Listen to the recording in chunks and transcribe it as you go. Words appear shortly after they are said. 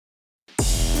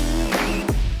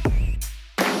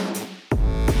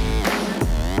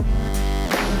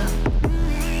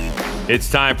It's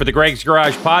time for the Greg's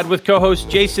Garage Pod with co-host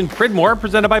Jason Pridmore,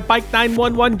 presented by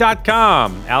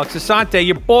Bike911.com. Alex Asante,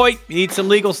 your boy, you need some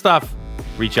legal stuff.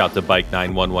 Reach out to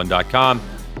Bike911.com.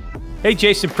 Hey,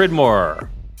 Jason Pridmore.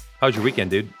 How's your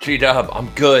weekend, dude? G-Dub, I'm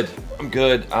good.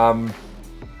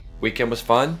 Weekend was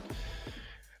fun.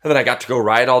 And then I got to go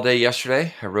ride all day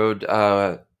yesterday. I went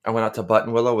out to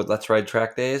Buttonwillow with Let's Ride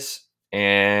track days.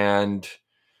 And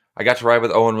I got to ride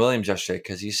with Owen Williams yesterday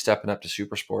because he's stepping up to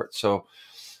super sport. So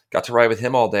got to ride with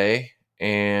him all day.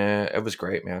 And it was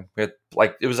great, man. It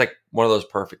was like one of those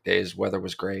perfect days. Weather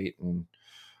was great. And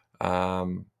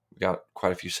we got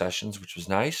quite a few sessions, which was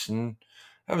nice. And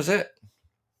that was it.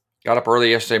 Got up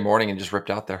early yesterday morning and just ripped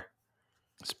out there.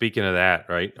 Speaking of that,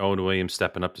 right? Owen Williams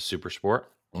stepping up to super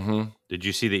sport. Mm-hmm. Did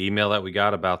you see the email that we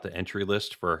got about the entry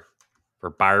list for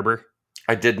Barber?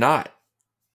 I did not.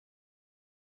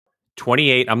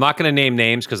 28. I'm not going to name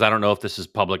names because I don't know if this is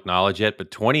public knowledge yet, but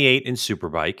 28 in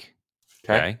Superbike.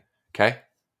 Okay.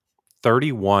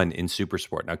 31 in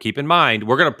Supersport. Now, keep in mind,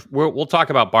 we'll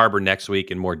talk about Barber next week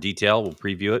in more detail. We'll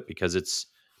preview it because it's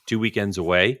 2 weekends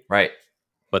away. Right.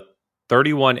 But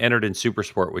 31 entered in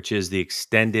Supersport, which is the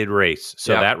extended race.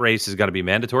 So that race is going to be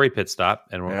mandatory pit stop,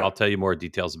 and I'll tell you more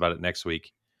details about it next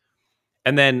week.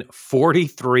 And then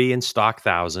 43 in Stock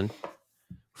 1000,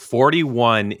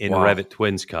 41 in Revit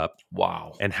Twins Cup.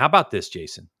 Wow. And how about this,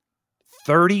 Jason?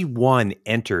 31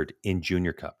 entered in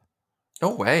Junior Cup.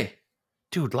 No way.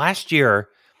 Dude, last year,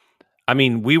 I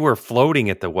mean, we were floating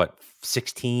at the,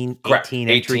 18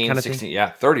 entry kind of 16, thing?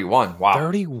 Yeah, 31. Wow.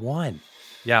 31.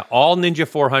 Yeah, all Ninja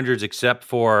 400s except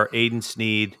for Aiden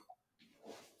Sneed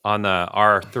on the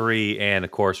R3 and,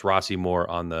 of course, Rossi Moore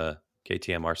on the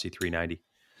KTM RC390.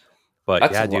 But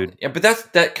That's yeah, dude. Yeah, but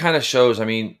that kind of shows, I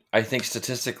mean, I think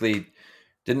statistically,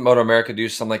 didn't Moto America do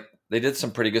they did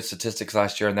some pretty good statistics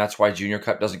last year, and that's why Junior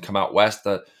Cup doesn't come out west.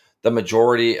 The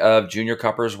majority of Junior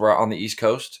Cuppers were on the East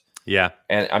Coast. Yeah.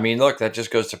 And I mean, look, that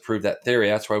just goes to prove that theory.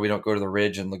 That's why we don't go to the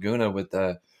Ridge and Laguna with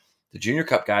the Junior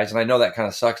Cup guys. And I know that kind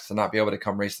of sucks to not be able to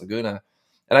come race Laguna.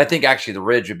 And I think actually the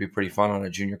Ridge would be pretty fun on a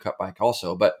Junior Cup bike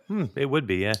also. But it would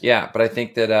be, yeah. Yeah, but I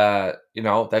think that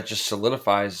that just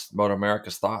solidifies Moto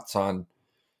America's thoughts on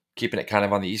keeping it kind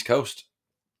of on the East Coast.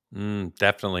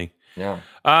 Definitely. Yeah.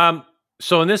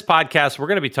 So in this podcast, we're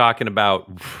going to be talking about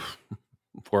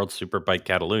World Superbike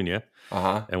Catalunya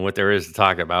and what there is to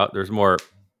talk about. There's more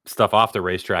stuff off the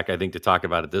racetrack, I think, to talk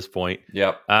about at this point.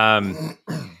 Yep.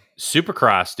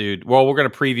 Supercross, dude. Well, we're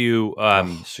going to preview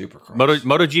Supercross.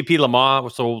 MotoGP Le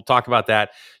Mans, so we'll talk about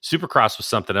that. Supercross was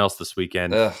something else this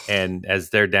weekend. Ugh. And as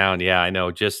they're down, I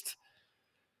know.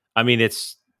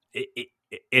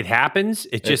 It happens.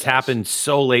 It just happens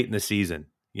so late in the season.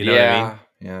 You know what I mean?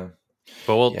 Yeah.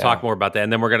 But we'll talk more about that.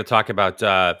 And then we're going to talk about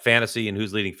fantasy and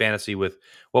who's leading fantasy with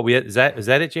what we had. Is that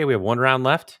it, Jay? We have one round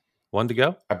left? One to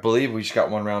go? I believe we just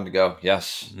got one round to go.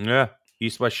 Yes. Yeah.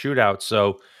 East-West shootout.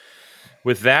 So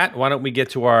with that, why don't we get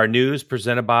to our news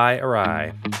presented by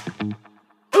ARAI?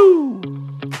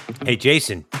 Ooh. Hey,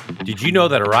 Jason, did you know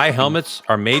that ARAI helmets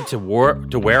are made to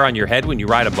wear on your head when you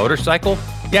ride a motorcycle?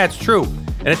 Yeah, it's true.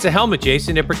 And it's a helmet,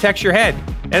 Jason. It protects your head.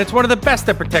 And it's one of the best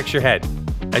that protects your head.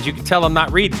 As you can tell, I'm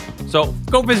not reading. So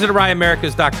go visit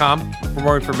ARAIAmericas.com for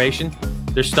more information.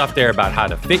 There's stuff there about how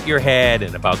to fit your head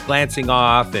and about glancing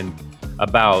off and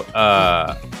about,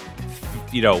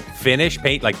 finish,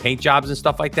 paint jobs and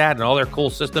stuff like that and all their cool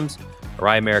systems.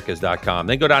 ARAIAmericas.com.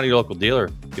 Then go down to your local dealer,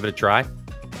 give it a try,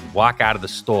 and walk out of the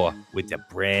store with a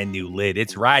brand new lid.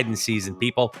 It's riding season,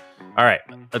 people. All right,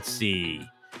 let's see.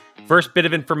 First bit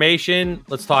of information,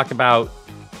 let's talk about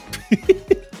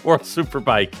World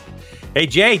Superbike. Hey,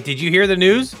 Jay, did you hear the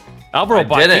news? Alvaro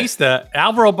Bautista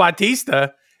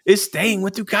is staying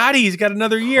with Ducati. He's got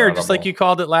another year, just like you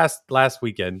called it last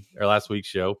weekend or last week's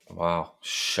show. Wow.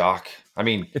 Shock. I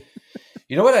mean,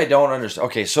 you know what I don't understand?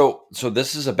 Okay, so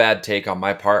this is a bad take on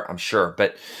my part, I'm sure.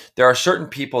 But there are certain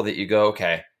people that you go,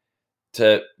 okay,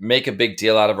 to make a big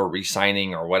deal out of a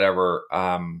re-signing or whatever,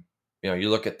 you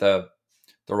look at the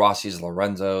Rossis,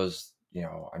 Lorenzos,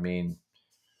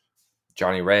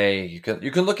 Johnny Ray. You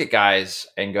can look at guys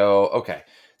and go, okay,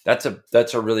 that's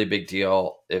a really big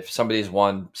deal. If somebody's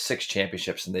won 6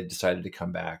 championships and they've decided to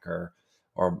come back, or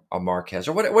a Marquez,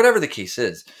 or whatever the case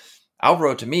is.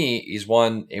 Alvaro, to me, he's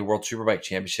won a World Superbike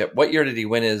championship. What year did he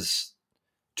win his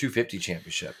 250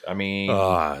 championship? I mean,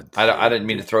 I didn't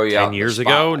mean to throw you 10 out. 10 years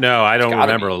ago? No, I don't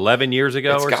remember. 11 years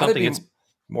ago or something? It's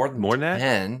more than that?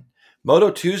 10.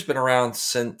 Moto2's been around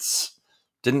since...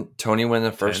 Didn't Tony win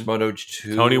the first 10.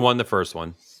 Moto2? Tony won the first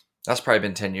one. That's probably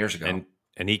been 10 years ago.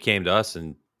 And he came to us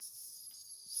in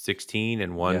 16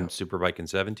 and won Superbike in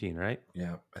 17, right?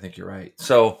 Yeah, I think you're right.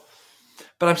 So,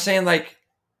 but I'm saying,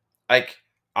 like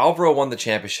Alvaro won the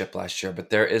championship last year, but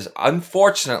there is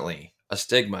unfortunately a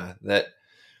stigma that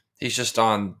he's just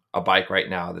on a bike right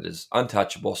now that is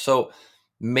untouchable. So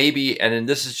maybe, and then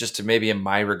this is just to maybe in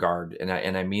my regard, and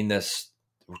I mean this,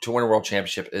 to win a world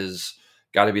championship is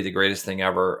got to be the greatest thing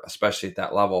ever, especially at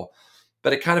that level.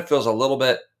 But it kind of feels a little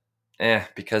bit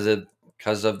because of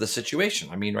the situation.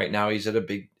 I mean, right now he's at a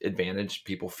big advantage,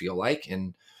 people feel like.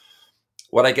 And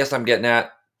what I guess I'm getting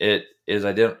at it is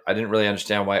I didn't really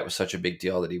understand why it was such a big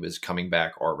deal that he was coming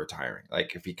back or retiring.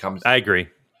 Like if he comes, I agree.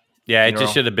 Yeah, you it just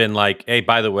know, should have been like, hey,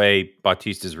 by the way,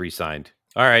 Bautista's re-signed.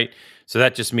 All right. So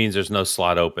that just means there's no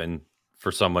slot open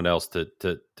for someone else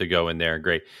to go in there.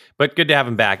 Great. But good to have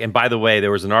him back. And by the way,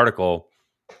 there was an article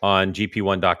on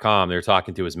GP1.com. They were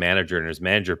talking to his manager, and his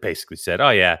manager basically said,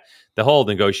 oh, yeah, the whole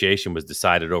negotiation was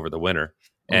decided over the winter.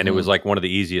 And it was like one of the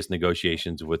easiest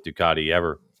negotiations with Ducati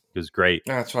ever. It was great.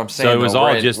 That's what I'm saying. So it was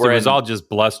though. all just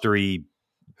blustery,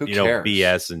 Who cares?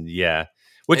 BS, and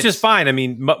which is fine. I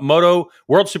mean, Moto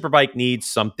World Superbike needs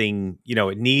something.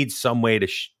 It needs some way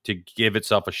to give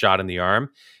itself a shot in the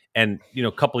arm. And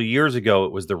a couple of years ago,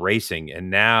 it was the racing, and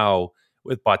now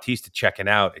with Bautista checking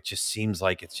out, it just seems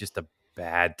like it's just a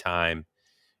bad time.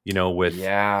 With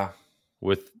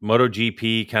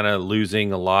MotoGP kind of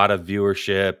losing a lot of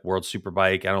viewership, World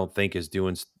Superbike I don't think is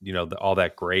doing all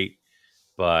that great.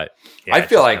 But I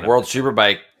feel like World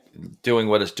Superbike doing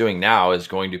what it's doing now is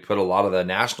going to put a lot of the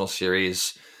national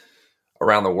series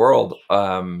around the world. It's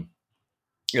going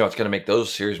to make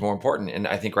those series more important. And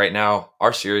I think right now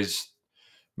our series,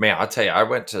 man, I'll tell you, I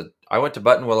went to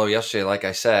Buttonwillow yesterday, like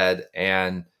I said,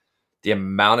 and the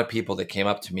amount of people that came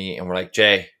up to me and were like,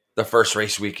 Jay, the first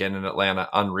race weekend in Atlanta,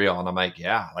 unreal. And I'm like,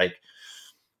 yeah, like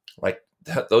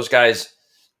those guys,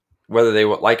 whether they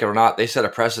would like it or not, they set a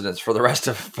precedence for the rest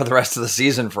of the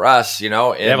season for us. And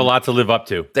they have a lot to live up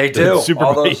to. They do.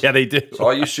 Yeah, they do. So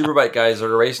all you Superbike guys that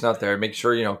are racing out there, make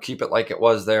sure keep it like it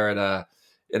was there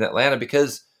in Atlanta,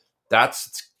 because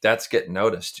that's getting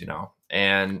noticed.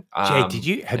 And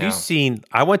Jay, have you seen?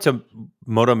 I went to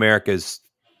Moto America's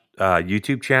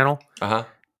YouTube channel.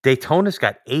 Daytona's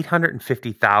got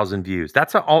 850,000 views.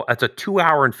 That's a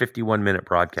 2-hour and 51-minute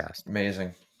broadcast.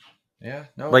 Amazing. Yeah.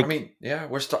 No, I mean, yeah,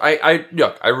 we're still. I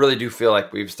really do feel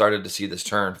like we've started to see this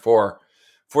turn for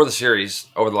the series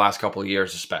over the last couple of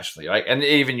years, especially. And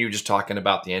even you just talking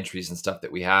about the entries and stuff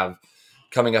that we have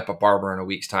coming up at Barber in a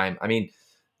week's time. I mean,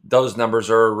 those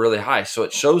numbers are really high, so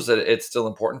it shows that it's still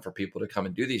important for people to come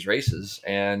and do these races,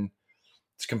 and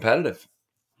it's competitive.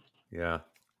 Yeah.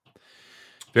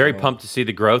 Very pumped to see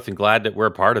the growth and glad that we're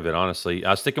a part of it, honestly.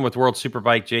 Sticking with World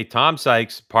Superbike, Jay, Tom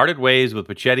Sykes parted ways with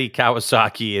Pacetti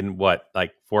Kawasaki in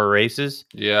 4 races?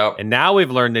 Yeah. And now we've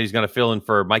learned that he's going to fill in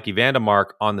for Mikey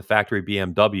Vandermark on the factory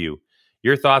BMW.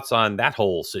 Your thoughts on that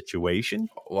whole situation?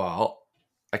 Well,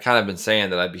 I kind of been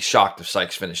saying that I'd be shocked if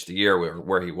Sykes finished the year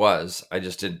where he was. I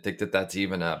just didn't think that that's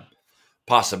even a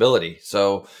possibility.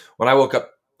 So when I woke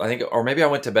up, I think, or maybe I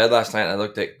went to bed last night and I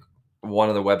looked at one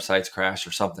of the websites crashed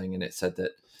or something, and it said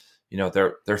that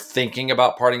they're thinking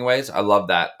about parting ways. I love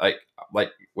that. Like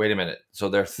wait a minute. So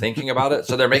they're thinking about it.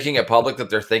 So they're making it public that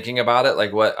they're thinking about it.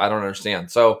 Like what? I don't understand.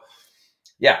 So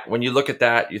yeah, when you look at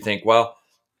that, you think, well,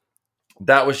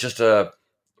 that was just a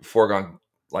foregone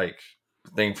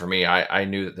thing for me. I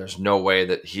knew that there's no way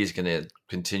that he's going to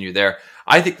continue there.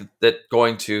 I think that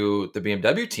going to the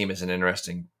BMW team is an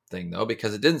interesting thing though,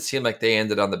 because it didn't seem like they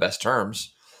ended on the best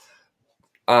terms.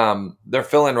 Their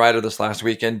fill-in rider this last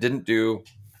weekend didn't do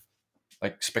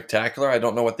spectacular. I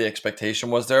don't know what the expectation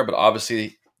was there, but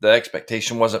obviously the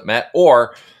expectation wasn't met,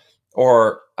 or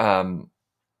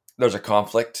there's a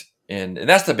conflict, and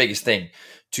that's the biggest thing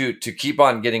to keep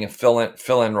on getting a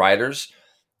fill-in riders.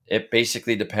 It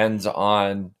basically depends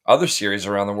on other series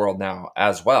around the world now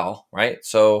as well, right?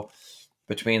 So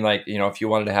between if you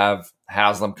wanted to have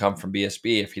Haslam come from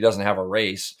BSB, if he doesn't have a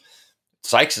race,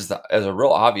 Sykes is a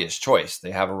real obvious choice. They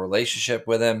have a relationship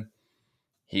with him.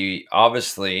 He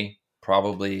obviously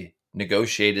probably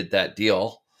negotiated that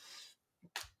deal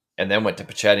and then went to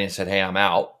Pacetti and said, hey, I'm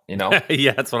out,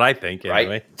 Yeah, that's what I think. Right.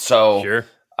 Anyway. So, sure.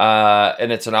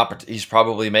 And it's an opportunity. He's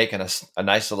probably making a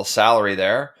nice little salary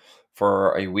there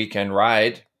for a weekend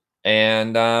ride.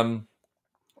 And I'm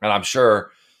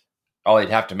sure all he'd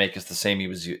have to make is the same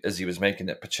as he was making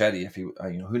at Pacetti. If he,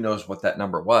 who knows what that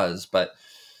number was, but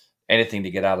anything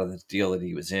to get out of the deal that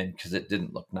he was in, because it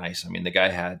didn't look nice. I mean, the guy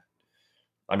had,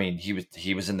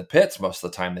 he was in the pits most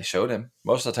of the time they showed him.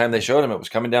 Most of the time they showed him, it was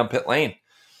coming down pit lane.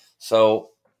 So,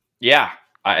 yeah,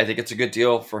 I think it's a good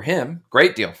deal for him.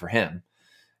 Great deal for him.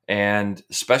 And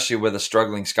especially with a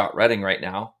struggling Scott Redding right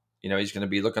now, he's going to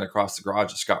be looking across the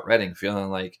garage at Scott Redding feeling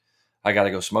like, I got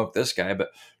to go smoke this guy. But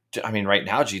I mean, right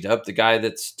now, G-Dub, the guy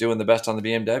that's doing the best on the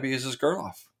BMW is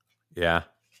Gerloff. Yeah.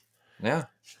 Yeah.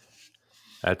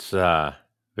 That's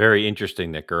very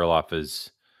interesting that Gerloff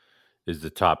is the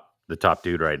top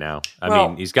dude right now. I mean,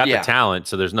 Well, he's got the yeah. talent,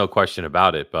 so there's no question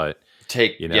about it. But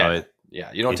you know,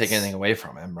 You don't take anything away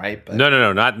from him, right? But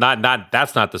no, not.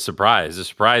 That's not the surprise. The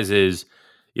surprise is,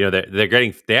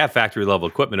 they have factory level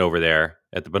equipment over there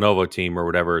at the Bonovo team or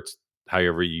whatever it's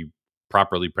however you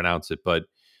properly pronounce it. But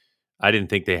I didn't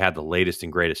think they had the latest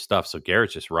and greatest stuff. So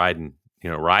Garrett's just riding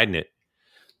it.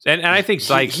 And I think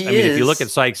Sykes. he I mean, if you look is. at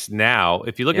Sykes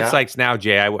now,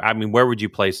 Jay, I mean, where would you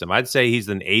place him? I'd say he's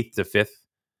an 8th to 5th,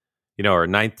 or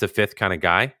 9th to 5th kind of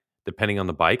guy, depending on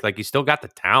the bike. Like he's still got the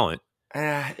talent.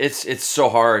 It's so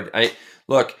hard. I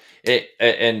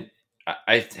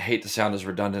hate to sound as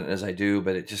redundant as I do,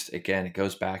 but it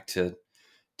goes back to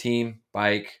team,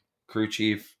 bike, crew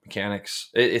chief, mechanics.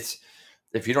 It's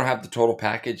if you don't have the total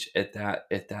package at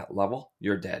that level,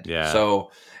 you're dead. Yeah.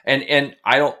 So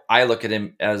I look at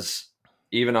him as,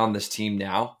 even on this team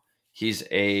now, I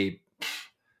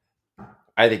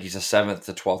think he's a 7th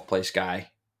to 12th place guy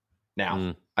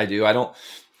now. I do. I don't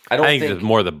think it's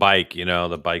more the bike,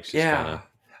 the bike's just kind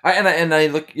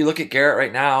of. You look at Garrett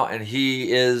right now, and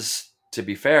he is, to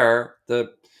be fair,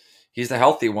 he's the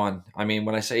healthy one. I mean,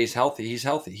 when I say he's healthy, he's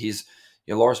healthy.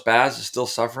 Loris Baz is still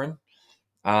suffering.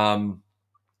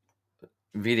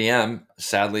 VDM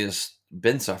sadly has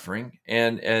been suffering,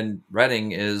 and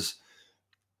Redding is,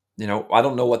 I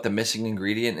don't know what the missing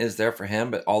ingredient is there for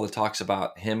him, but all the talks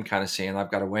about him kind of saying,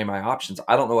 I've got to weigh my options.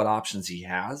 I don't know what options he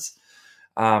has.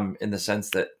 In the sense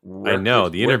that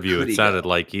the interview, it sounded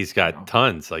like he's got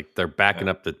tons. Like they're backing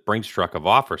up the Brinks truck of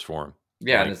offers for him.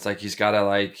 Yeah, and it's like he's got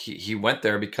to he went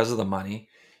there because of the money.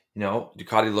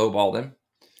 Ducati lowballed him,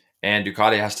 and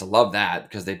Ducati has to love that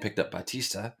because they picked up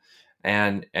Bautista,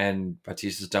 and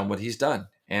Bautista's done what he's done.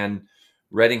 And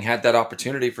Redding had that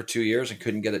opportunity for 2 years and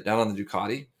couldn't get it done on the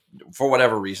Ducati for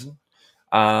whatever reason.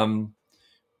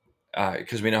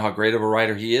 Because we know how great of a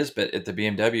rider he is, but at the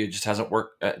BMW, it just hasn't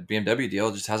worked. BMW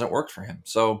deal just hasn't worked for him.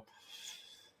 So,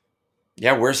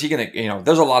 yeah, where's he going to?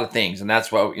 There's a lot of things, and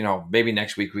that's why maybe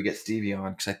next week we get Stevie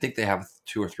on, because I think they have a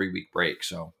 2 or 3 week break.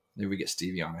 So maybe we get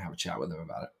Stevie on and have a chat with him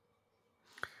about it.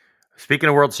 Speaking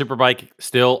of World Superbike,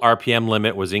 still RPM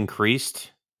limit was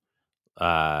increased.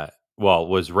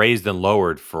 Was raised and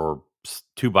lowered for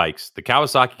 2 bikes. The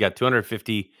Kawasaki got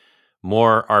 250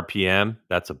 more RPM.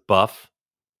 That's a buff.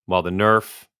 While the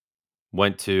Nerf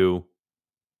went to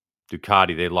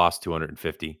Ducati, they lost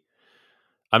 250.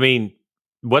 I mean,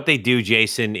 what they do,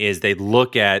 Jason, is they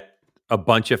look at a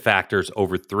bunch of factors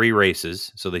over 3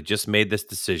 races. So they just made this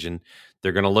decision.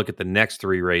 They're going to look at the next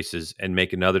 3 races and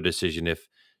make another decision if,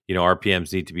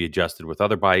 RPMs need to be adjusted with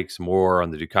other bikes, more on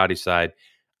the Ducati side.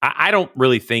 I don't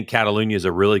really think Catalunya is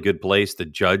a really good place to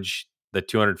judge the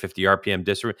 250 RPM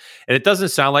difference. And it doesn't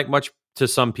sound like much to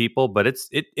some people, but it's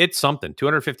something.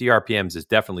 250 RPMs is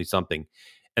definitely something.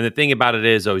 And the thing about it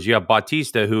is you have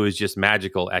Bautista, who is just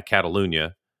magical at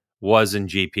Catalunya, was in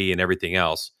GP and everything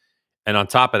else. And on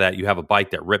top of that, you have a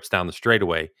bike that rips down the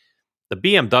straightaway. The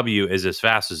BMW is as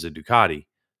fast as a Ducati.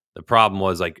 The problem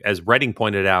was, like, as Redding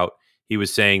pointed out, he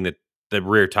was saying that the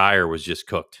rear tire was just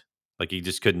cooked. Like he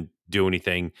just couldn't do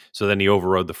anything. So then he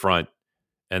overrode the front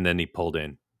and then he pulled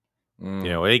in.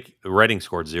 Redding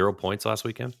scored 0 points last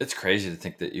weekend. It's crazy to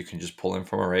think that you can just pull him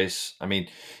from a race. I mean,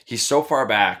 he's so far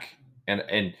back,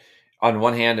 and on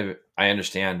one hand, I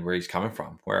understand where he's coming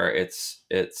from, where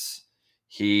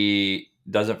he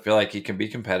doesn't feel like he can be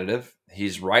competitive.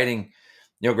 He's riding,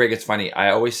 Greg, it's funny. I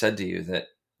always said to you that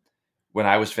when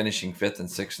I was finishing 5th and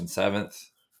 6th and 7th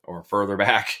or further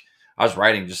back, I was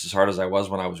riding just as hard as I was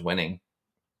when I was winning.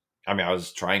 I mean, I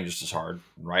was trying just as hard,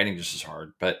 riding just as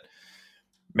hard, but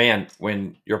man,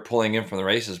 when you're pulling in from the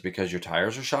races because your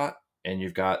tires are shot and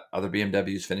you've got other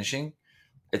BMWs finishing,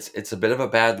 it's a bit of a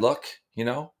bad look,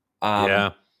 Yeah.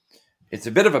 It's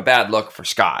a bit of a bad look for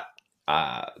Scott.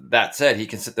 That said, he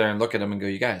can sit there and look at them and go,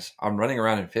 you guys, I'm running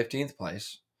around in 15th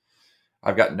place.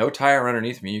 I've got no tire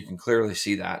underneath me. You can clearly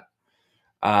see that.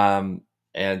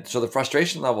 And so the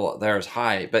frustration level there is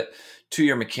high, but to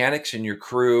your mechanics and your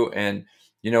crew, and,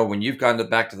 when you've gone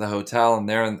back to the hotel and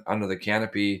they're under the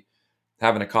canopy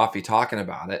having a coffee talking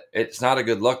about it, it's not a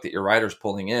good look that your rider's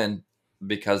pulling in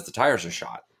because the tires are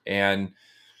shot. And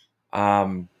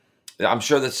I'm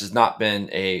sure this has not been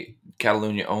a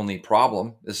Catalunya only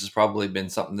problem. This has probably been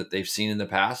something that they've seen in the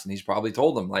past, and he's probably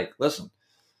told them, like, listen,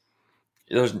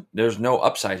 there's no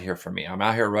upside here for me. I'm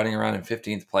out here running around in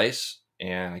 15th place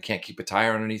and I can't keep a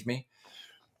tire underneath me.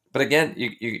 But again,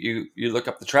 you look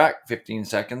up the track 15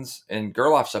 seconds and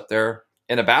Gerloff's up there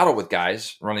in a battle with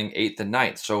guys running 8th and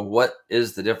 9th. So what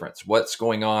is the difference? What's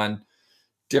going on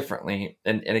differently?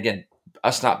 And again,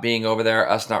 us not being over there,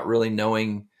 us not really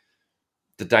knowing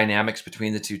the dynamics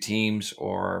between the two teams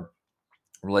or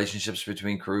relationships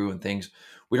between crew and things.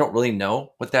 We don't really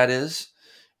know what that is.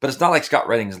 But it's not like Scott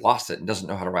Redding's lost it and doesn't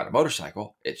know how to ride a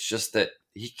motorcycle. It's just that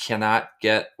he cannot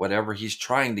get whatever he's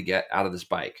trying to get out of this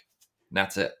bike. And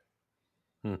that's it.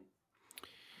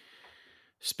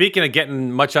 Speaking of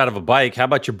getting much out of a bike, how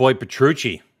about your boy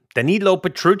Petrucci? Danilo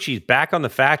Petrucci's back on the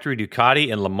factory Ducati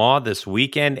in Le Mans this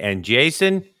weekend. And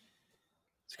Jason,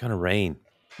 it's going to rain.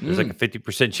 There's like a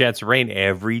 50% chance of rain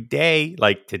every day,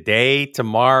 like today,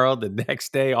 tomorrow, the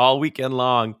next day, all weekend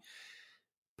long.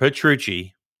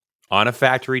 Petrucci on a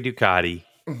factory Ducati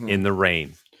in the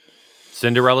rain.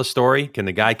 Cinderella story. Can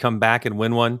the guy come back and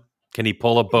win one? Can he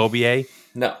pull a Bobier?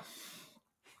 No.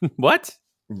 What?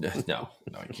 No,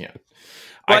 he can't.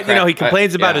 But, he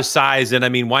complains about his size. And, I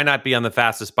mean, why not be on the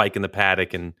fastest bike in the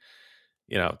paddock? And,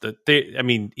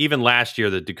 even last year,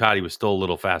 the Ducati was still a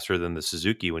little faster than the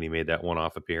Suzuki when he made that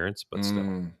one-off appearance. But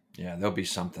still. Yeah, there'll be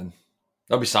something.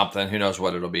 Who knows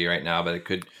what it'll be right now, but it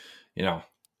could,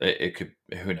 it could,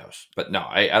 who knows? But no,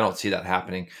 I don't see that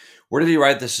happening. Where did he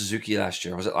ride the Suzuki last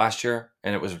year? Was it last year?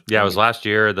 And it was, it was last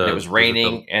year. It was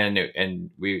raining and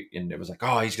it was like,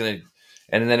 oh, he's going to,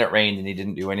 and then it rained and he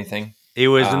didn't do anything. It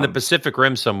was in the Pacific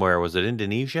Rim somewhere. Was it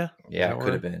Indonesia? Yeah, it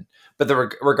could have been. But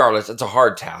regardless, it's a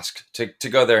hard task to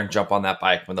go there and jump on that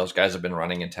bike when those guys have been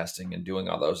running and testing and doing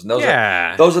all those. And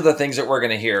those are the things that we're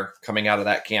going to hear coming out of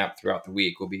that camp throughout the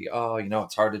week. Will be,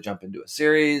 it's hard to jump into a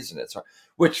series, and it's hard.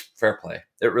 Which, fair play,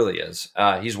 it really is.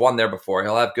 He's won there before.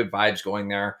 He'll have good vibes going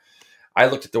there. I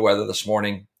looked at the weather this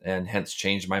morning and hence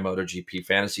changed my MotoGP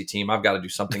fantasy team. I've got to do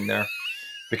something there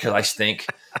because I stink.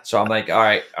 So I'm like, all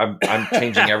right, I'm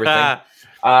changing everything.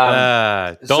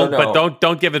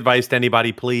 Don't give advice to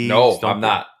anybody, please. No, I'm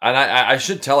not. And I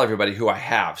should tell everybody who I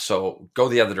have. So go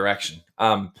the other direction.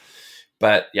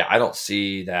 But yeah, I don't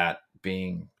see that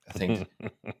being a thing.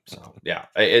 So yeah,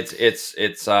 I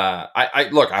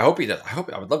hope he does. I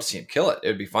would love to see him kill it. It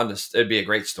would be fun it'd be a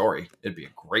great story. It'd be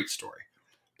a great story.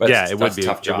 But yeah, it would be.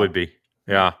 Tough job. It would be.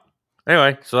 Yeah.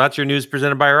 Anyway, so that's your news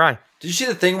presented by ARAI. Did you see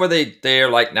the thing where they're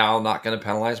like now not going to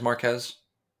penalize Marquez?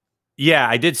 Yeah,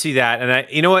 I did see that, and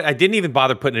you know what? I didn't even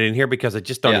bother putting it in here because I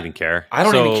just don't even care. I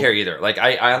don't even care either. Like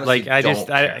I honestly don't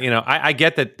care. I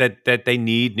get that they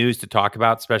need news to talk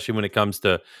about, especially when it comes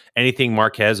to anything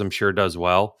Marquez. I'm sure does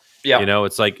well. Yeah,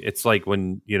 it's like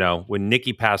when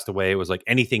Nikki passed away, it was like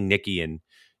anything Nikki, and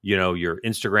your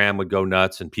Instagram would go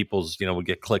nuts, and people's would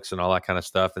get clicks and all that kind of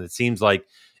stuff. And it seems like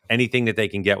anything that they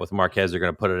can get with Marquez, they're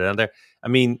going to put it out there. I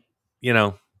mean,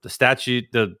 the statute,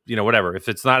 whatever. If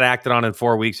it's not acted on in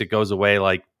 4 weeks, it goes away.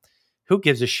 Like, who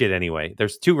gives a shit anyway?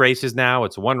 There's 2 races now.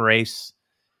 It's one race.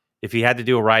 If he had to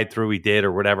do a ride through, he did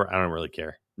or whatever. I don't really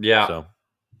care. Yeah. So,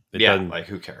 like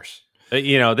who cares? This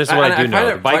is what I do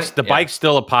know. The bike's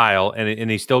still a pile, and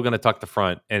he's still going to tuck the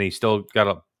front, and he's still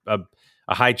got a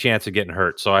high chance of getting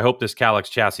hurt. So I hope this Calyx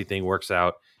chassis thing works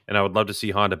out, and I would love to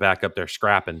see Honda back up there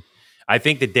scrapping. I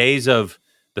think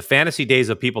the fantasy days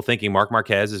of people thinking Marc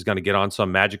Marquez is going to get on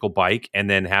some magical bike and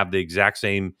then have the exact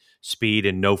same speed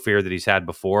and no fear that he's had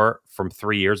before from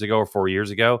 3 years ago or 4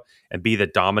 years ago and be the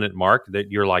dominant Marc, that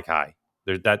you're like, hi,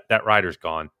 that rider's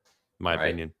gone, in my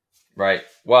opinion. Right.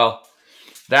 Well,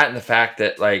 that and the fact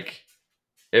that, like,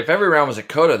 if every round was a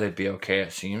Coda, they'd be okay,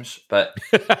 it seems. But,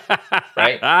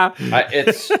 right?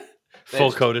 It's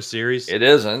full Coda series. It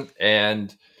isn't.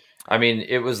 And, I mean,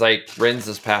 it was like Rins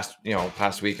this past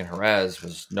week in Jerez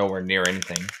was nowhere near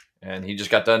anything. And he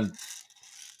just got done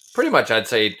pretty much, I'd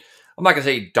say, I'm not going to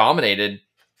say he dominated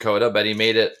Coda, but he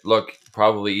made it look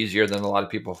probably easier than a lot of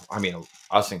people, I mean,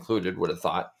 us included, would have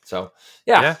thought. So,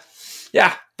 yeah.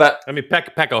 But, I mean,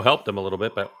 Pecco helped him a little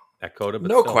bit, but at Coda. But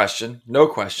no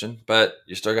question. But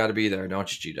you still got to be there,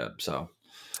 don't you, G-Dub? So,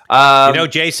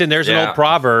 Jason, there's an old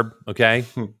proverb, okay?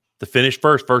 To finish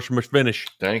first you must finish.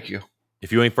 Thank you.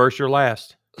 If you ain't first, you're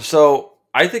last. So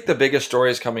I think the biggest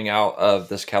story is coming out of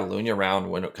this Catalunya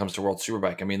round when it comes to World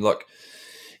Superbike. I mean, look,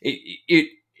 it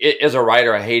as a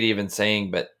rider, I hate even saying,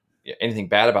 but anything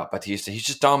bad about Bautista, he's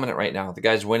just dominant right now. The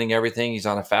guy's winning everything. He's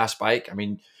on a fast bike. I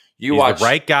mean, he's watch the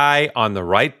right guy on the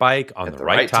right bike, on the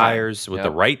right tires, with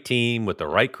the right team, with the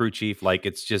right crew chief. Like,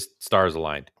 it's just stars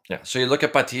aligned. Yeah. So you look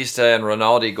at Bautista and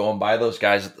Rinaldi going by those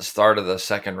guys at the start of the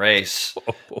second race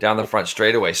down the front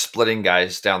straightaway, splitting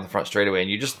guys down the front straightaway.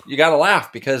 And you got to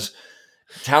laugh because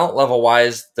talent level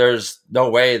wise, there's no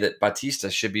way that Bautista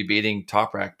should be beating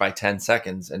Toprak by 10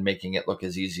 seconds and making it look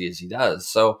as easy as he does.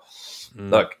 So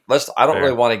look, I don't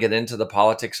really want to get into the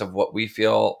politics of what we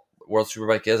feel World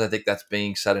Superbike is. I think that's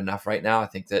being said enough right now. I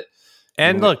think that.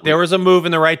 And look, there was a move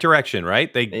in the right direction,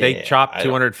 right? They chopped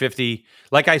 250.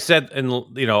 Like I said, and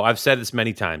I've said this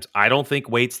many times. I don't think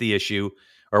weight's the issue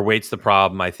or weight's the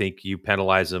problem. I think you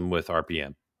penalize them with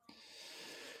RPM.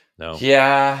 No.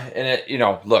 Yeah,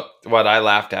 and look, what I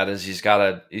laughed at is he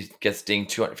gets dinged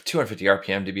 250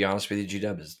 RPM. To be honest with you,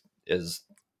 G-Dub is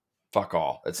fuck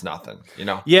all. It's nothing,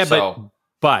 Yeah, so,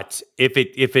 but if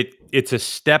it's a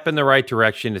step in the right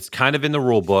direction, it's kind of in the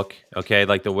rule book, okay?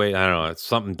 Like the way, I don't know, it's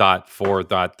something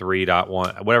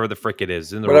 .4.3.1, whatever the frick it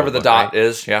is in the whatever rule the book, dot right?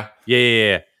 is, yeah.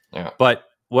 Yeah. But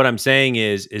what I'm saying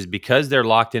is because they're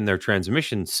locked in their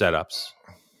transmission setups.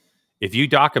 If you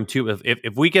dock them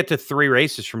if we get to 3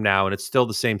 races from now and it's still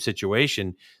the same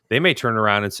situation, they may turn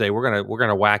around and say we're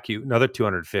gonna whack you another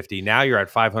 250. Now you're at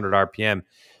 500 RPM.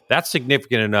 That's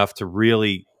significant enough to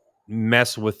really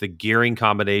mess with the gearing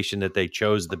combination that they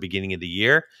chose at the beginning of the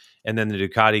year, and then the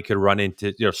Ducati could run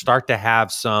into start to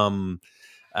have some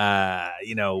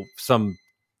some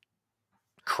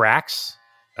cracks,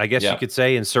 I guess you could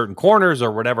say, in certain corners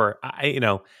or whatever. I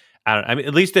don't. I mean,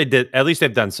 at least they did. At least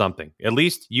they've done something. At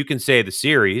least you can say the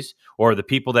series or the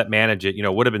people that manage it.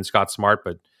 Would have been Scott Smart,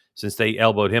 but since they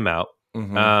elbowed him out,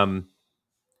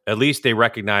 at least they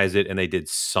recognized it and they did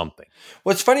something.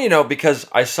 Well, it's funny, because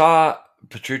I saw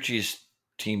Petrucci's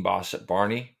team boss at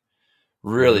Barney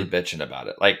really bitching about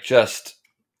it, like just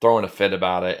throwing a fit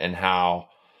about it, and how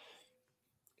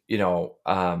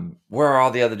where are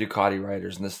all the other Ducati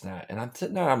riders and this and that? And I'm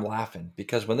sitting there, I'm laughing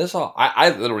because when I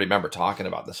literally remember talking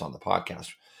about this on the podcast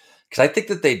because I think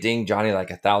that they dinged Johnny like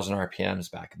 1,000 RPMs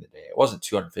back in the day. It wasn't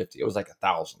 250; it was like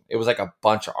 1,000. It was like a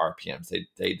bunch of RPMs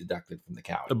they deducted from the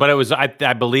cow. But it was I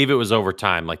believe it was over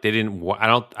time. Like they didn't. I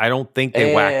don't think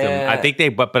they whacked them. I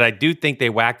think but I do think they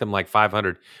whacked them like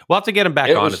 500. We'll have to get them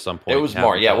back on at some point. It was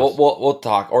more. Yeah, we'll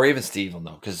talk, or even Steve will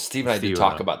know because Steve and I did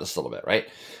talk about this a little bit, right?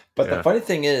 But the funny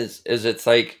thing is it's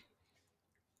like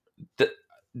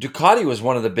Ducati was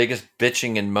one of the biggest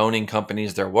bitching and moaning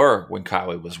companies there were when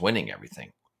Kyle was winning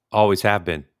everything. Always have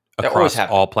been across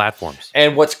all platforms.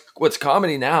 And what's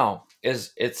comedy now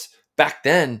is it's back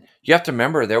then. You have to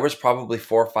remember there was probably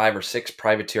 4, 5, or 6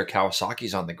 privateer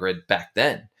Kawasaki's on the grid back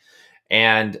then,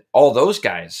 and all those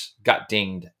guys got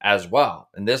dinged as well.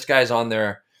 And this guy's on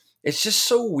there. It's just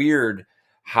so weird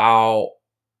how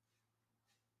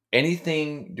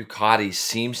anything Ducati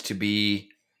seems to be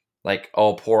like,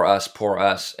 oh, poor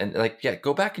us. And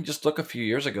go back and just look a few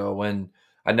years ago when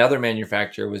another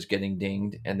manufacturer was getting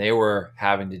dinged and they were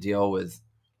having to deal with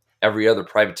every other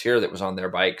privateer that was on their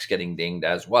bikes getting dinged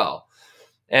as well.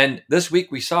 And this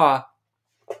week we saw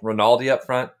Rinaldi up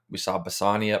front. We saw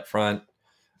Bassani up front.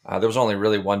 There was only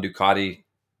really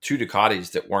two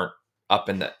Ducatis that weren't up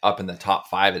in the top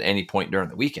 5 at any point during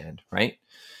the weekend, right?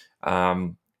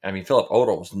 Philip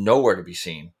Odell was nowhere to be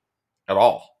seen at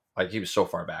all. Like he was so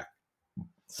far back.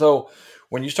 So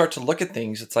when you start to look at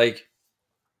things, it's like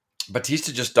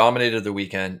Batista just dominated the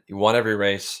weekend. He won every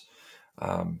race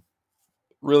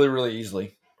really, really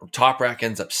easily. Toprak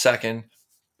ends up second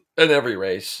in every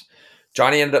race.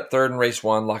 Johnny ended up third in race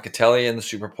 1. Locatelli in the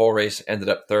Super Pole race ended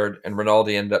up third. And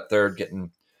Rinaldi ended up third,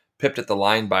 getting pipped at the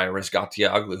line by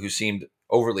Rezgatioglu, who seemed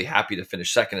overly happy to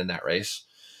finish second in that race,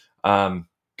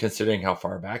 considering how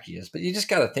far back he is. But you just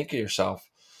got to think of yourself.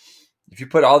 If you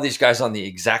put all these guys on the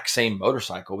exact same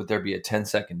motorcycle, would there be a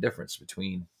 10-second difference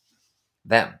between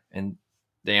them? And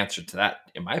the answer to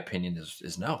that, in my opinion,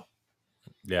 is no.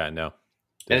 Yeah, no.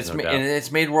 And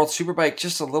it's made World Superbike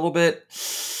just a little bit.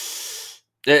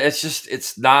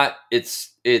 It's not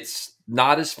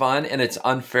as fun, and it's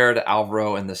unfair to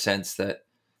Alvaro in the sense that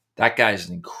guy is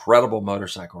an incredible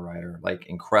motorcycle rider, like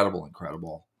incredible,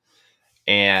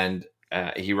 and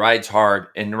he rides hard.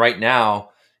 And right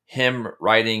now, him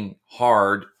riding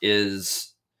hard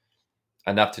is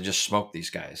enough to just smoke these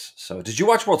guys. So, did you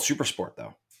watch World Supersport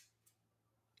though?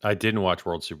 I didn't watch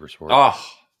World Supersport. Oh,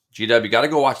 GW, you got to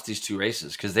go watch these 2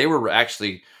 races because they were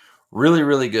actually really,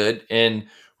 really good. In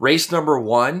race number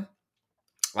 1,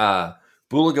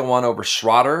 Bulaga won over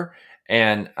Schroeder,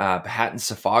 and Bahattin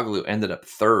Safoglu ended up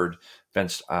third. Van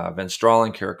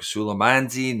Stralen, Caricasula,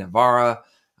 Manzi, Navarra,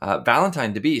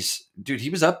 Valentine DeBeese, dude, he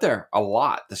was up there a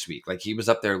lot this week. Like he was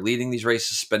up there leading these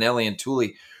races. Spinelli and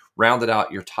Tully rounded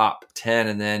out your top 10.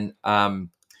 And then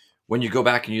when you go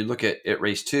back and you look at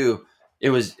race 2, it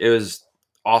was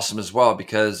awesome as well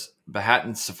because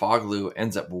Bahattin Safoglu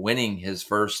ends up winning his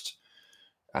first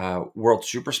World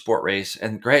Supersport race.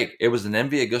 And Greg, it was an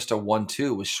MV Agusta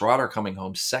 1-2 with Schroeder coming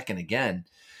home second again.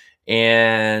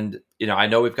 And, I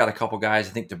know we've got a couple guys.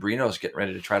 I think DeBrino's getting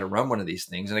ready to try to run one of these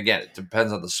things. And again, it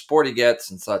depends on the sport he gets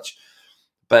and such.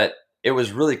 But it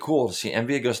was really cool to see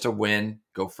MV Agusta win,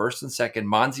 go first and second.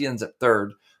 Monzi ends up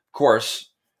third. Of course,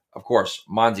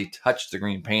 Monzi touched the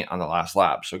green paint on the last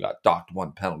lap, so got docked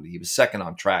one penalty. He was second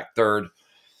on track, third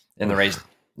in the race.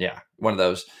 Yeah, one of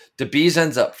those. DeBees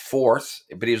ends up fourth,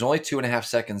 but he was only 2.5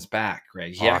 seconds back,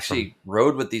 Greg. He actually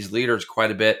rode with these leaders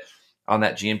quite a bit on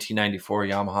that GMT 94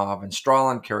 Yamaha. Van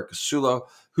Stralen, Caricasulo,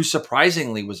 who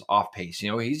surprisingly was off pace.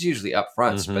 You know, he's usually up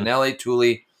front. Spinelli,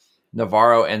 Tully,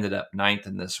 Navarro ended up ninth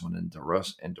in this one, and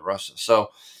DeRosa. So,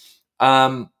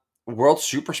 World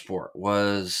Supersport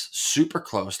was super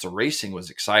close. The racing was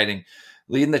exciting.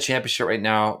 Leading the championship right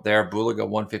now there, Buliga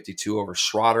 152 over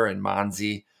Schroeder and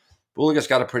Monzi. Buliga's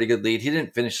got a pretty good lead. He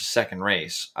didn't finish the second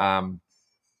race.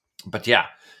 But yeah,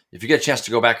 if you get a chance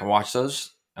to go back and watch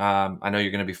those, I know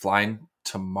you're going to be flying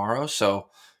tomorrow, so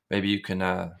maybe you can.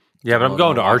 Yeah, but I'm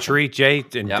going to archery, Jay,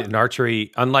 and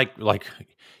archery. Unlike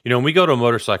when we go to a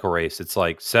motorcycle race, it's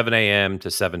like 7 a.m. to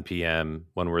 7 p.m.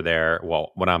 when we're there.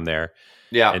 Well, when I'm there,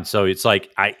 yeah, and so it's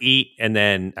like I eat and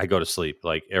then I go to sleep,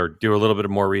 or do a little bit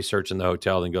of more research in the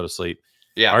hotel, then go to sleep.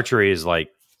 Yeah, archery is like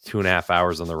 2.5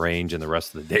 hours on the range and the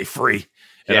rest of the day free.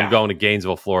 And I'm going to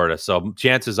Gainesville, Florida. So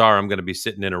chances are I'm going to be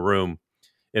sitting in a room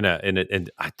and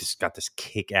I just got this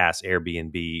kick-ass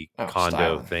Airbnb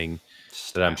condo thing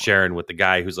that I'm sharing with the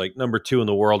guy who's like number 2 in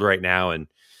the world right now.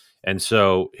 And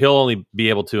so he'll only be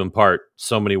able to impart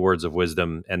so many words of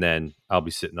wisdom, and then I'll be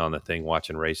sitting on the thing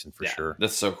watching racing for sure.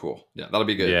 That's so cool. Yeah, that'll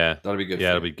be good. Yeah, that'll be good. Yeah,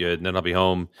 it'll be good. And then I'll be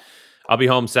home. I'll be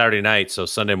home Saturday night, so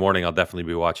Sunday morning I'll definitely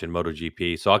be watching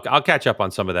MotoGP. So I'll catch up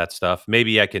on some of that stuff.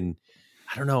 Maybe I can.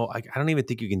 I don't know. I don't even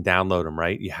think you can download them,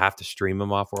 right? You have to stream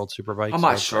them off World Superbike. I'm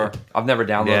not sure. I've never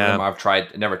downloaded them.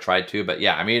 I've never tried to, but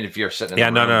yeah, I mean, if you're sitting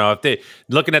in the room. No. If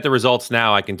looking at the results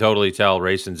now, I can totally tell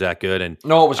racing's that good. And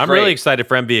no, it was I'm great. really excited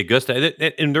for MV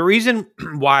Agusta. And the reason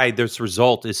why this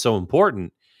result is so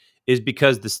important is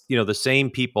because the same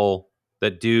people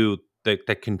that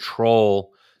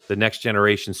control the next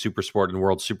generation Supersport and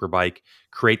World Superbike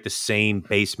create the same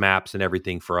base maps and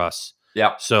everything for us.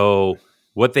 Yeah. So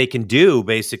what they can do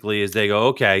basically is they go,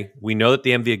 okay, we know that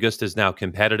the MV Agusta is now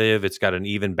competitive. It's got an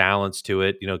even balance to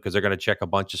it, because they're going to check a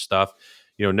bunch of stuff.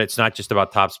 It's not just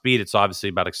about top speed. It's obviously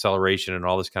about acceleration and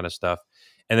all this kind of stuff.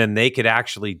 And then they could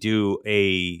actually do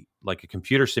a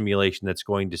computer simulation that's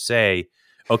going to say,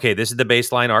 okay, this is the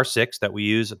baseline R6 that we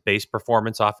use base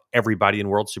performance off everybody in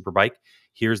World Superbike.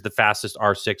 Here's the fastest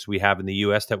R6 we have in the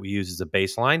US that we use as a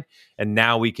baseline. And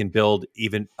now we can build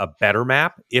even a better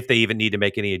map if they even need to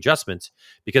make any adjustments,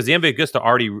 because the MV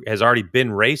Agusta has already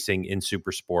been racing in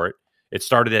Supersport. It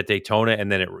started at Daytona, and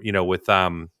then with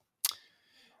oh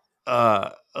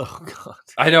God.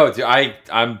 I know, dude,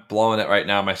 I'm blowing it right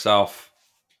now myself.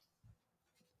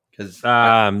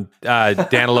 Danilo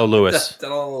Lewis.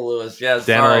 Danilo Lewis. Yeah.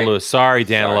 Danilo Lewis. Sorry,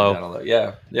 Danilo.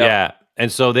 Yeah.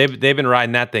 And so they've been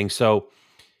riding that thing. So,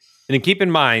 and then keep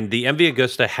in mind, the MV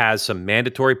Agusta has some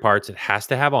mandatory parts it has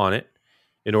to have on it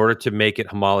in order to make it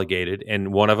homologated.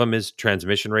 And one of them is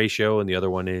transmission ratio, and the other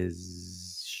one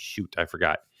is I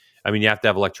forgot. I mean, you have to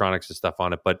have electronics and stuff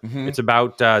on it, but it's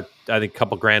about I think a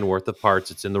couple grand worth of parts.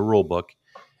 It's in the rule book.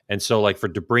 And so, like for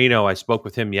Debrino, I spoke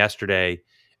with him yesterday,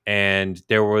 and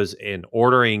there was an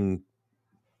ordering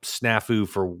snafu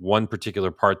for one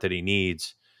particular part that he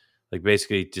needs. Like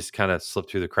basically just kind of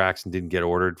slipped through the cracks and didn't get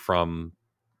ordered from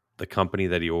the company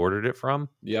that he ordered it from.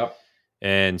 Yep.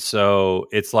 And so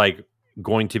it's like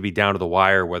going to be down to the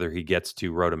wire whether he gets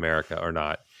to Road America or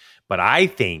not. But I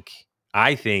think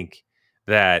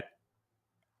that,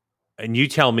 and you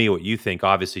tell me what you think,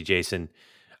 obviously, Jason,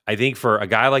 I think for a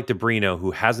guy like Debrino,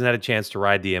 who hasn't had a chance to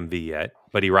ride the MV yet,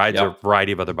 but he rides a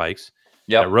variety of other bikes,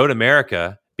 at Road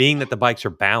America, being that the bikes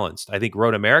are balanced, I think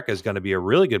Road America is going to be a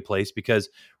really good place, because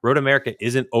Road America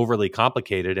isn't overly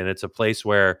complicated, and it's a place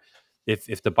where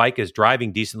if the bike is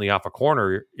driving decently off a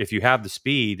corner, if you have the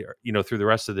speed, through the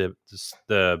rest of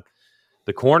the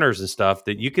corners and stuff,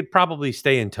 that you could probably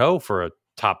stay in tow for a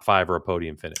top 5 or a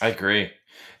podium finish. I agree.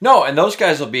 No, and those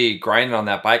guys will be grinding on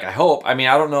that bike, I hope. I mean,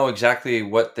 I don't know exactly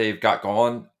what they've got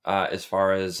going as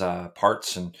far as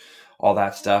parts and all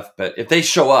that stuff, but if they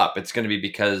show up, it's going to be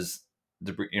because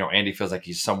Andy feels like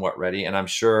he's somewhat ready, and I'm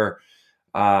sure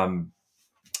EDR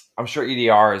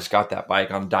has got that bike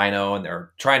on dyno, and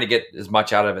they're trying to get as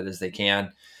much out of it as they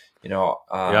can.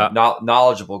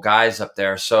 Knowledgeable guys up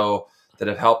there, so that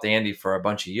have helped Andy for a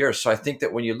bunch of years. So I think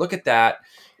that when you look at that,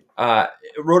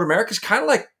 Road America is kind of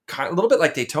a little bit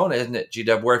like Daytona, isn't it,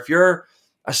 GW? Where if you're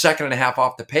a second and a half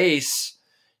off the pace,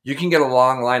 you can get a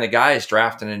long line of guys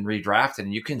drafting and redrafting,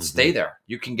 and you can stay there.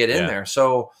 You can get in there.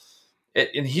 So,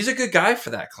 and he's a good guy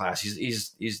for that class.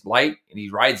 He's light and he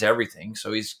rides everything.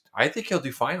 So I think he'll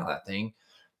do fine on that thing.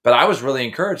 But I was really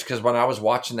encouraged because when I was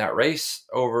watching that race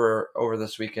over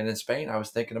this weekend in Spain, I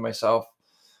was thinking to myself,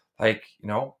 like,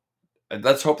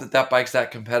 let's hope that bike's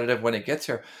that competitive when it gets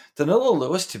here. Danilo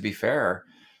Lewis, to be fair,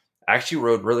 actually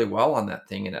rode really well on that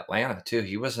thing in Atlanta too.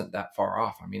 He wasn't that far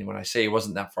off. I mean, when I say he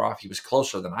wasn't that far off, he was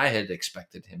closer than I had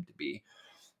expected him to be.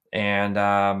 And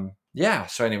yeah,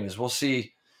 so anyways, we'll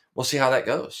see how that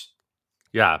goes.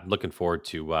 Yeah, looking forward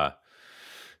to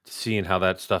seeing how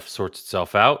that stuff sorts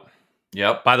itself out.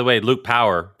 Yep. By the way, Luke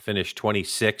Power finished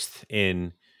 26th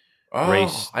in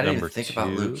race I didn't even number think 2. about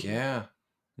Luke. Yeah.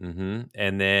 Mm-hmm.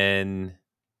 And then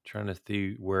trying to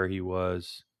see where he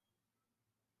was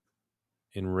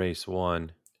in race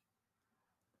 1.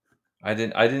 I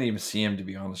didn't even see him, to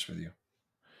be honest with you.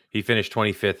 He finished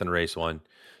 25th in race 1.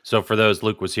 So for those,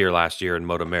 Luke was here last year in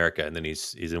Moto America, and then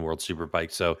he's in World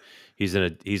Superbike. So he's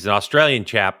an Australian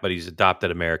chap, but he's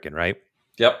adopted American, right?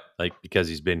 Yep. Like because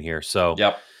he's been here. So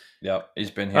Yep. He's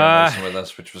been here racing with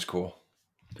us, which was cool.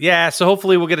 Yeah. So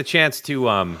hopefully we'll get a chance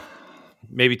to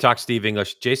maybe talk Steve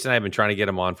English. Jason and I have been trying to get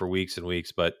him on for weeks and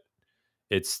weeks, but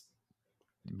it's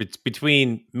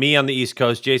between me on the East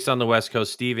Coast, Jason on the West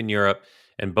Coast, Steve in Europe,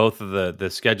 and both of the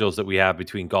schedules that we have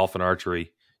between golf and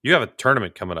archery. You have a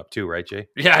tournament coming up too, right, Jay?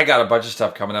 Yeah, I got a bunch of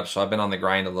stuff coming up, so I've been on the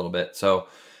grind a little bit. So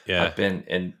yeah, I've been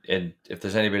and if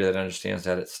there's anybody that understands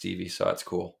that, it's Stevie. So that's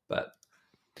cool. But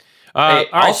all right.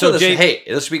 Also, So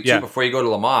this week too, before you go to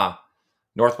Le Mans,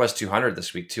 Northwest 200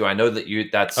 this week too. I know that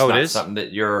that's not something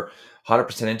that you're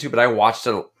 100% into, but I watched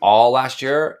it all last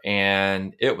year,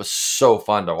 and it was so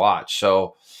fun to watch.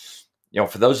 So,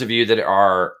 for those of you that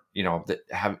are, that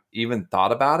have even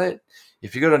thought about it,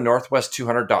 if you go to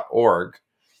northwest200.org,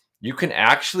 you can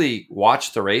actually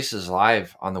watch the races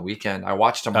live on the weekend. I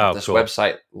watched them on this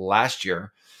website last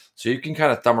year. So you can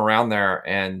kind of thumb around there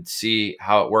and see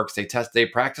how it works. They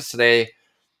practice today,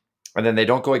 and then they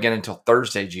don't go again until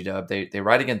Thursday, G-Dub. They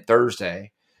ride again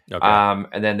Thursday. Okay.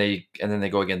 And then they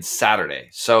go again Saturday.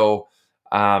 So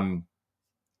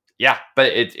yeah,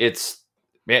 but it's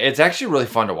actually really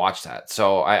fun to watch that.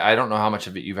 So I don't know how much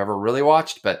of it you've ever really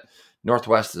watched, but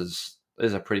Northwest is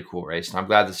a pretty cool race, and I'm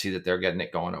glad to see that they're getting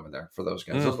it going over there for those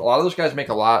guys. A lot of those guys make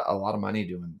a lot of money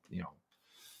doing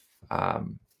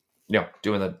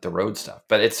doing the road stuff.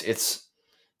 But it's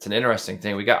an interesting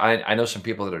thing. I know some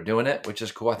people that are doing it, which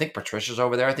is cool. I think Patricia's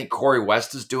over there. I think Corey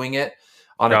West is doing it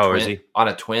on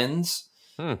a Twins.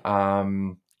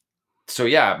 So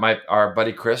yeah, my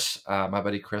buddy Chris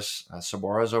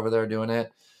Sabora is over there doing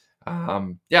it.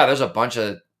 Yeah, there's a bunch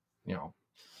of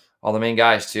all the main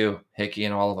guys too, Hickey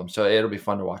and all of them. So it'll be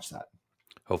fun to watch that.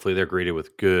 Hopefully they're greeted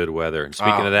with good weather. And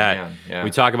speaking of that, we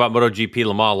talk about MotoGP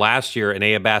Le Mans last year, and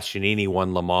Enea Bastianini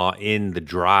won Le Mans in the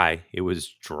dry. It was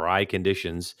dry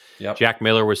conditions. Yep. Jack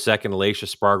Miller was second, Alicia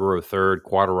Spargaro third,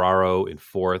 Quartararo in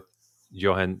fourth,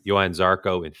 Johan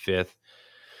Zarco in fifth.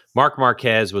 Marc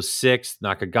Marquez was sixth,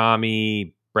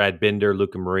 Nakagami, Brad Binder,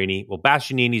 Luca Marini. Well,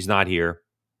 Bastianini's not here.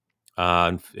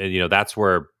 And that's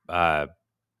where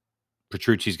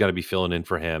Petrucci's going to be filling in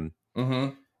for him.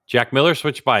 Mm-hmm. Jack Miller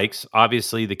switched bikes.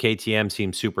 Obviously, the KTM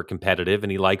seems super competitive,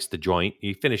 and he likes the joint.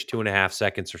 He finished 2.5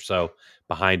 seconds or so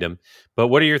behind him. But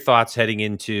what are your thoughts heading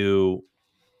into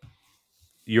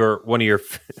one of your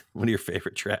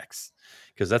favorite tracks?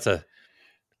 Because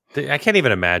I can't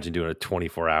even imagine doing a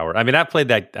 24-hour. I mean, I played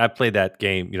that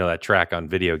game, that track on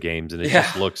video games, and it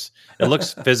just looks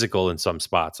physical in some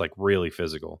spots, like really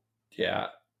physical. Yeah,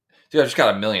 dude, I just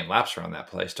got a million laps around that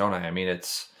place, don't I? I mean,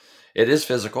 it is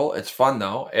physical. It's fun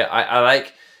though. I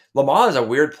like Le Mans is a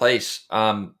weird place.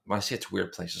 When I say it's a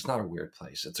weird place, it's not a weird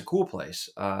place. It's a cool place.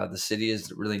 The city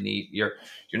is really neat. You're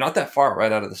not that far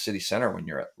right out of the city center when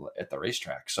you're at the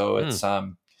racetrack. So it's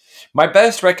my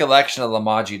best recollection of Le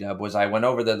Mans G-Dub was I went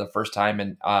over there the first time,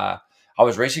 and I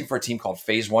was racing for a team called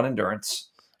Phase One Endurance.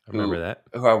 I remember that.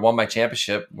 Who I won my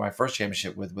first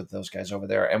championship with those guys over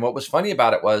there. And what was funny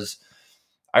about it was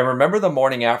I remember the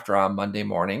morning after on Monday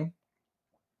morning,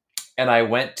 and I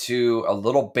went to a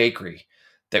little bakery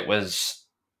that was,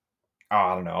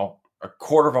 I don't know, a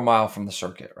quarter of a mile from the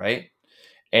circuit, right?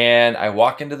 And I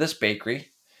walk into this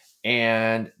bakery,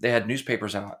 and they had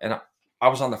newspapers out, and I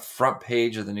was on the front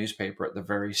page of the newspaper at the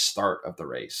very start of the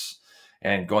race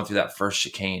and going through that first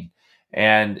chicane.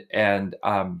 And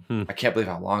I can't believe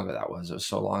how long ago that was. It was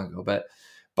so long ago. But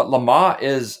Le Mans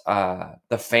is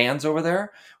the fans over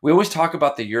there. We always talk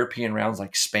about the European rounds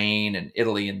like Spain and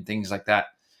Italy and things like that.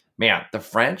 Man, the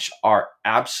French are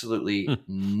absolutely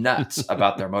nuts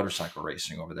about their motorcycle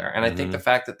racing over there. And I think the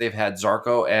fact that they've had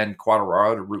Zarco and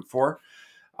Quartararo to root for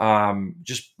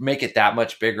just make it that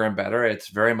much bigger and better. It's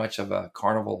very much of a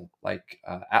carnival like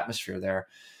atmosphere there.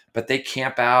 but they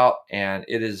camp out, and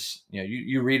it is,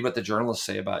 you read what the journalists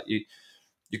say about you.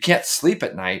 You can't sleep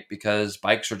at night because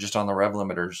bikes are just on the rev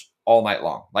limiters all night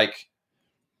long. Like,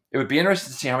 it would be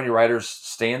interesting to see how many riders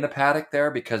stay in the paddock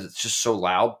there because it's just so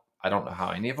loud. I don't know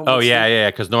how any of them Oh would yeah, sleep.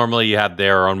 yeah. Because normally you have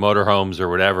their own motorhomes or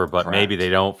whatever, but maybe Correct. they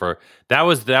don't. For that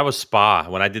was Spa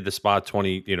when I did the Spa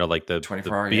 20. Like the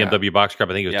 24-hour, BMW Box Cup.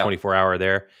 I think it was Yeah. 24-hour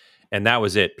there, and that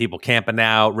was it. People camping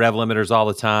out, rev limiters all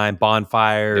the time,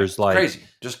 bonfires, like crazy,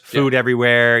 just food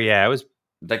everywhere. Yeah, it was.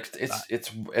 like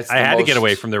it's. I had to get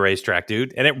away from the racetrack,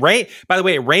 dude. And it rained. By the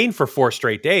way, it rained for 4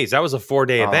 straight days. That was a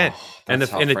 4-day event, and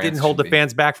that's how it didn't France hold the should be.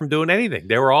 fans back from doing anything.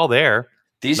 They were all there.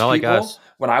 These Not like people, us.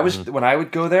 when I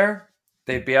would go there,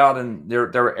 they'd be out in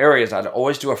there were areas. I'd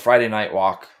always do a Friday night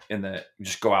walk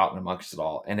just go out and amongst it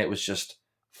all, and it was just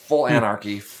full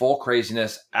anarchy, full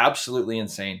craziness, absolutely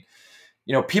insane.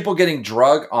 People getting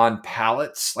drugged on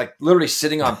pallets, like literally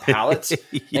sitting on pallets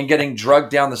and getting drugged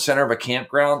down the center of a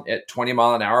campground at 20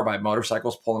 mile an hour by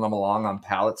motorcycles, pulling them along on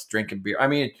pallets, drinking beer. I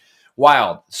mean,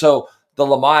 wild. So the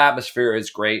Le Mans atmosphere is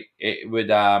great. It would,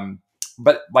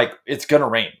 but like, it's going to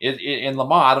rain. In Le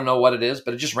Mans, I don't know what it is,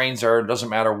 but it just rains there. It doesn't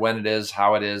matter when it is,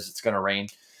 how it is, it's going to rain.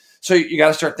 So you got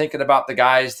to start thinking about the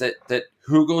guys that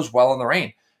who goes well in the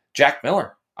rain. Jack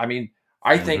Miller. I mean,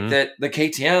 I think that the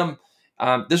KTM,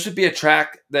 this would be a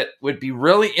track that would be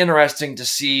really interesting to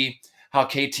see how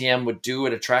KTM would do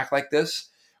at a track like this.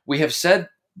 We have said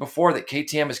before that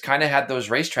KTM has kind of had those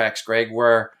racetracks, Greg,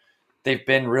 where they've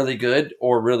been really good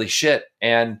or really shit.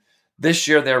 And this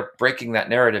year they're breaking that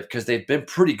narrative because they've been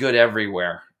pretty good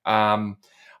everywhere. I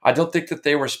don't think that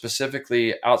they were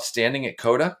specifically outstanding at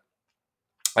Coda.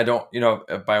 I don't,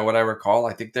 by what I recall,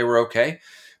 I think they were okay,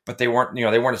 but they weren't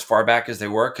as far back as they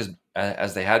were because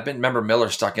as they had been. Remember, Miller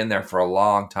stuck in there for a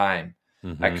long time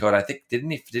at Coda. I think did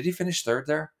he finish third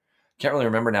there? Can't really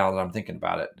remember now that I'm thinking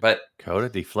about it. But Coda,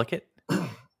 did he flick it?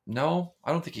 No,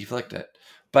 I don't think he flicked it.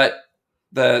 But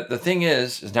the thing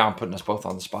is now I'm putting us both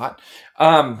on the spot.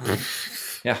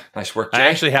 Yeah, nice work, Jay. I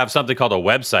actually have something called a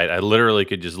website. I literally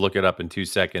could just look it up in 2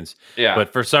 seconds. Yeah.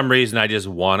 But for some reason, I just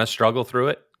want to struggle through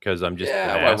it because I'm just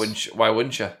Why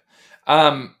wouldn't you?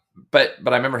 But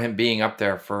I remember him being up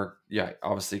there for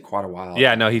obviously quite a while.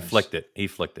 Yeah, no, he flicked it. He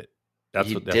flicked it.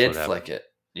 That's what flick it.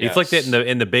 Yes. He flicked it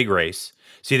in the big race.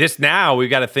 See, this now we've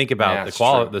got to think about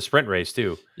the sprint race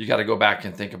too. You got to go back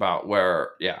and think about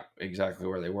exactly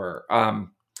where they were.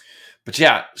 But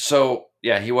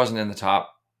he wasn't in the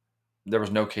top. There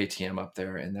was no KTM up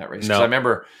there in that race. No, I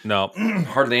remember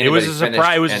hardly anybody. It was a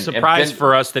surprise. It was a surprise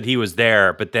for us that he was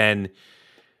there, but then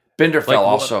Binder fell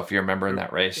also, if you remember, in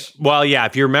that race. Well, yeah,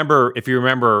 if you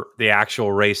remember the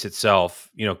actual race itself,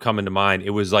 coming to mind,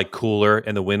 it was like cooler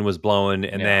and the wind was blowing,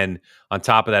 and then on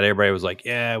top of that, everybody was like,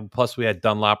 yeah. Plus, we had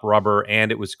Dunlop rubber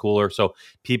and it was cooler, so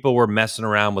people were messing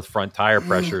around with front tire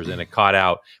pressures, and it caught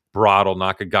out Brodel,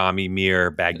 Nakagami,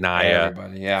 Mir,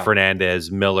 Bagnaia,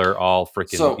 Fernandez, Miller, all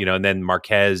freaking, and then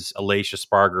Marquez, Alessia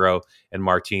Spargaro, and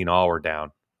Martin all were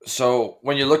down. So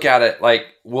when you look at it, like,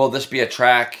 will this be a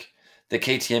track the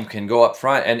KTM can go up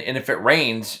front? And if it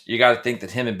rains, you got to think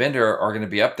that him and Binder are going to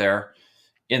be up there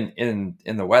in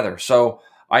the weather. So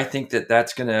I think that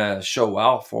that's going to show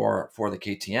well for the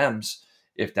KTMs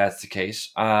if that's the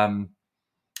case.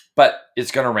 But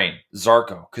it's going to rain.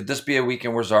 Zarco. Could this be a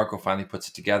weekend where Zarco finally puts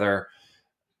it together?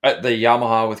 The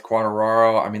Yamaha with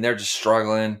Quartararo, I mean, they're just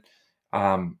struggling.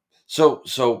 So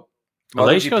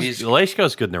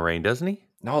Alessio's good in the rain, doesn't he?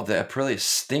 No, the Aprilia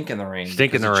stink in the rain. The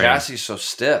chassis is so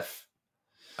stiff.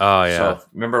 Oh, yeah. So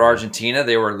remember Argentina,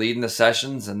 they were leading the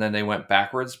sessions and then they went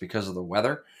backwards because of the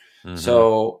weather. Mm-hmm.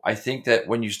 So I think that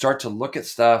when you start to look at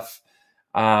stuff,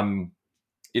 will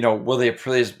the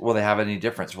Aprilias, will they have any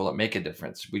difference? Will it make a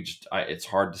difference? It's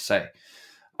hard to say.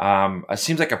 It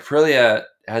seems like Aprilia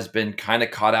has been kind of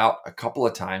caught out a couple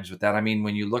of times with that. I mean,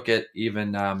 when you look at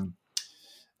even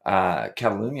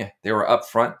Catalunya, they were up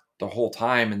front the whole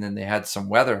time, and then they had some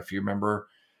weather, if you remember,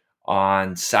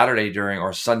 on Saturday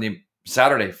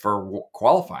Saturday for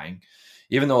qualifying.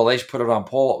 Even though Aleix put it on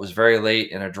pole, it was very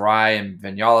late in a dry, and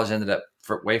Vinales ended up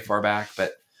way far back.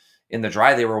 But in the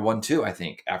dry, they were 1-2, I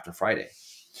think, after Friday.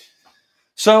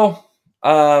 So,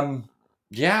 it's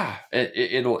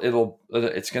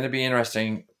going to be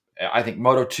interesting. I think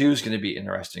Moto 2 is going to be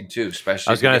interesting too, especially.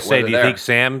 I was going to say, do you think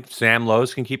Sam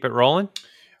Lowe's can keep it rolling?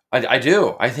 I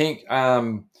do. I think,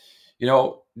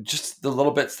 just the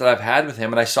little bits that I've had with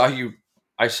him, and I saw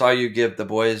you give the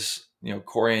boys,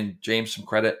 Corey and James, some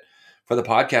credit for the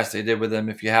podcast they did with him.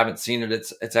 If you haven't seen it,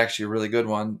 it's actually a really good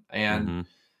one. And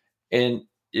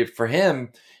for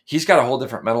him, he's got a whole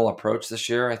different mental approach this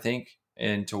year, I think,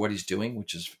 into what he's doing,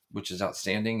 which is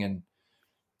outstanding. And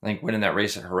I think winning that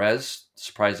race at Jerez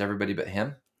surprised everybody but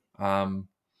him.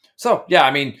 So yeah,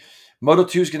 I mean, Moto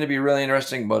 2 is going to be really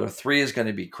interesting. Moto 3 is going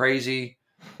to be crazy,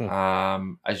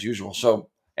 as usual. So,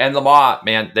 and Le Mans,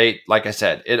 man, they, like I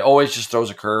said, it always just throws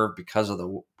a curve because of the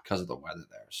weather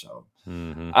there. So,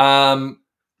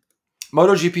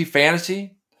 MotoGP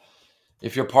Fantasy,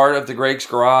 if you're part of the Greg's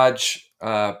Garage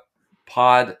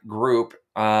pod group,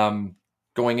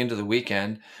 going into the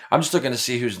weekend, I'm just looking to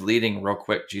see who's leading real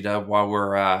quick, G-Dub, while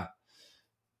we're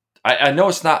I know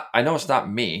it's not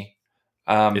me.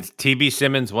 It's TB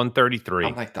Simmons 133.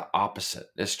 I'm like the opposite.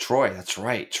 It's Troy. That's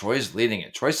right. Troy's leading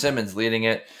it. Troy Simmons leading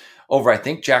it over, I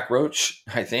think, Jack Roach,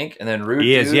 and then Rude.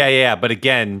 He is, yeah. But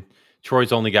again,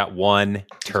 Troy's only got one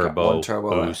turbo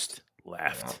boost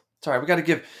left. Yeah. Sorry, we got to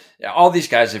give all these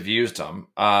guys have used them.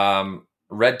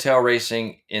 Red Tail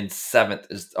Racing in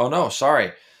 7th is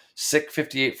Sick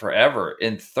 58 Forever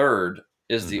in 3rd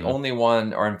is the only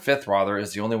one, or in 5th rather,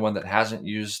 is the only one that hasn't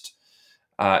used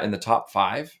in the top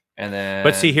 5. And then,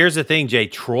 but see, here's the thing, Jay.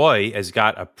 Troy has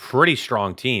got a pretty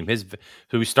strong team.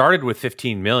 Who started with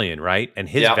 15 million, right? And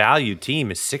his valued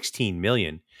team is 16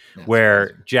 million, where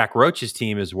amazing. Jack Roach's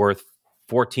team is worth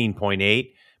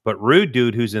 14.8. But Rude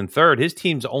Dude, who's in 3rd, his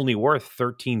team's only worth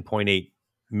 13.8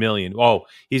 million. Oh,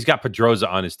 he's got Pedroza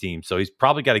on his team, so he's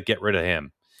probably got to get rid of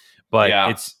him. But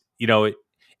it's,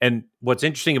 and what's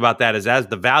interesting about that is as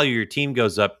the value of your team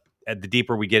goes up, the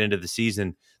deeper we get into the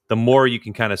season, the more you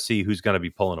can kind of see who's going to be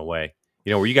pulling away.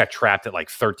 Where you got trapped at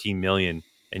like 13 million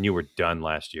and you were done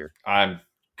last year. I'm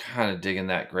kind of digging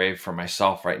that grave for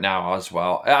myself right now as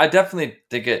well. I definitely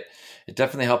think it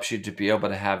definitely helps you to be able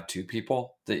to have 2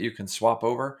 people that you can swap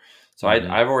over. So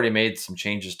I've already made some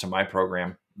changes to my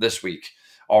program this week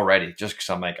already, just because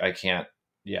I'm like, I can't,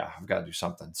 I've got to do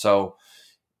something. So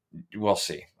we'll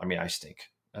see. I mean, I stink,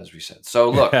 as we said. So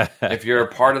look, if you're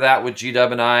a part of that with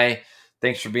G-Dub and I,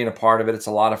 thanks for being a part of it. It's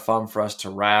a lot of fun for us to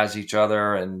razz each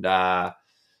other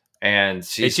and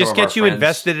see. It just gets you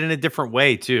invested in a different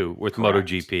way too with Correct.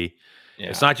 MotoGP. Yeah.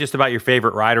 It's not just about your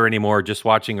favorite rider anymore, just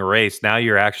watching a race. Now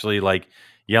you're actually like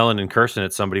yelling and cursing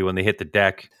at somebody when they hit the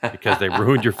deck because they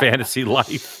ruined your fantasy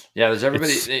life. Yeah, there's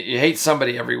everybody. You hate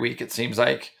somebody every week, it seems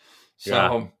like.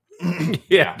 So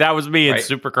yeah, that was me in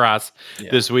Supercross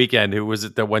this weekend. Who was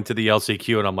it that went to the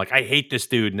LCQ? And I'm like, I hate this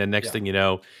dude. And then next thing you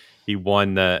know, he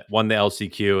won the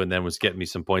LCQ and then was getting me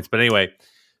some points. But anyway,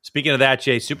 speaking of that,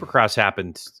 Jay, Supercross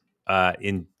happened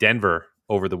in Denver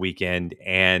over the weekend.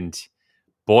 And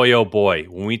boy, oh boy,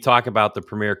 when we talk about the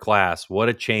premier class, what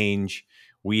a change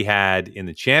we had in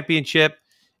the championship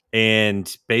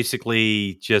and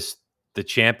basically just the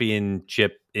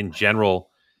championship in general.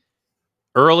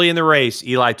 Early in the race,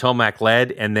 Eli Tomac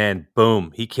led, and then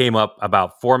boom, he came up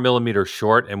about 4 millimeters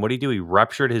short. And what did he do? He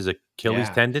ruptured his Achilles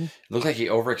tendon. It looked like he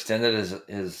overextended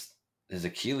his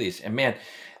Achilles. And man,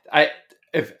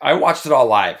 if I watched it all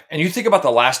live, and you think about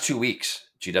the last 2 weeks,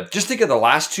 G-Dub, just think of the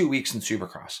last 2 weeks in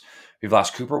Supercross. We've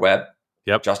lost Cooper Webb,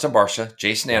 Justin Barcia,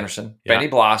 Jason Anderson, Benny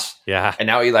Bloss, and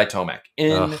now Eli Tomac.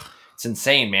 It's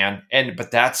insane, man. But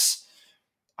that's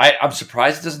I'm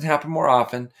surprised it doesn't happen more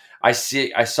often. I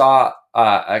saw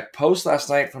a post last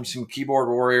night from some keyboard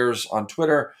warriors on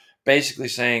Twitter, basically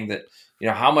saying that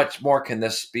how much more can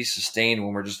this be sustained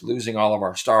when we're just losing all of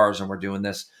our stars and we're doing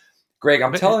this. Greg,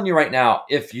 I'm telling you right now,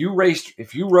 if you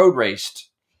road raced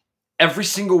every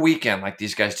single weekend like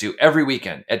these guys do every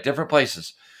weekend at different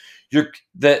places,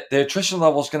 the attrition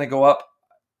level is going to go up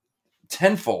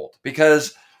tenfold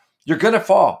because you're going to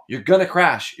fall, you're going to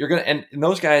crash, and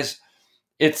those guys.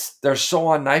 They're so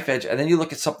on knife edge. And then you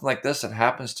look at something like this that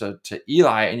happens to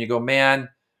Eli and you go, man,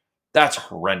 that's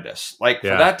horrendous. For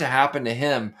that to happen to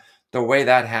him the way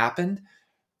that happened,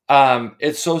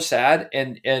 it's so sad.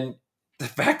 And the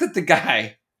fact that the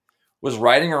guy was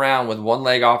riding around with one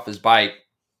leg off his bike,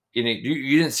 you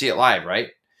didn't see it live, right?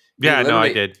 Yeah, no,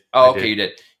 I did. Oh, okay, you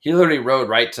did. He literally rode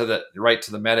right to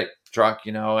the medic truck,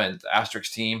 and the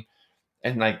Asterix team,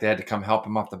 and they had to come help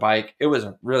him off the bike. It was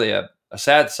really a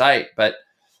sad sight,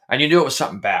 and you knew it was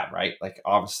something bad, right?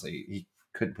 Obviously, he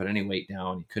couldn't put any weight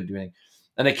down. He couldn't do anything.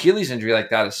 An Achilles injury like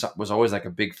that was always a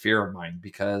big fear of mine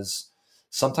because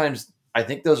sometimes I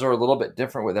think those are a little bit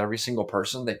different with every single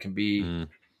person. They can be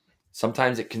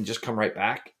sometimes it can just come right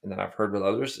back. And then I've heard with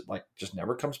others, it just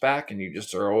never comes back. And you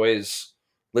just are always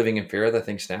living in fear of the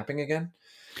thing snapping again.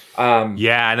 And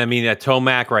I mean, at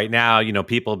Tomac right now,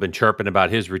 people have been chirping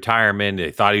about his retirement.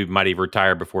 They thought he might have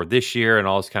retired before this year and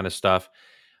all this kind of stuff.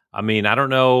 I mean, I don't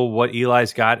know what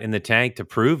Eli's got in the tank to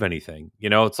prove anything.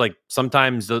 It's like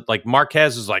sometimes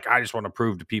Marquez is like, I just want to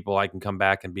prove to people I can come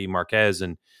back and be Marquez.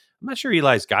 And I'm not sure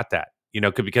Eli's got that.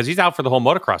 because he's out for the whole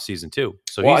motocross season too.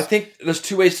 So I think there's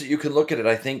two ways that you can look at it.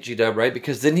 I think G-Dub, right?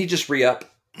 Because didn't he just re-up?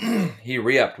 He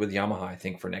re-upped with Yamaha, I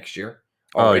think, for next year.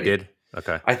 Already. Oh, he did?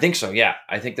 Okay. I think so, yeah.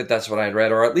 I think that's what I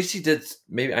read, or at least he did.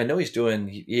 Maybe I know he's doing.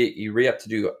 He re-upped to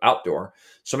do outdoor.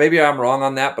 So maybe I'm wrong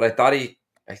on that, but I thought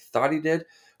he did.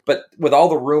 But with all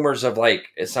the rumors of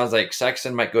it sounds like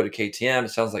Sexton might go to KTM. It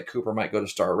sounds like Cooper might go to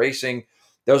Star Racing.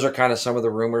 Those are kind of some of the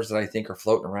rumors that I think are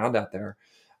floating around out there.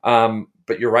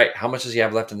 But you're right. How much does he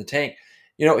have left in the tank?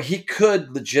 He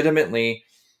could legitimately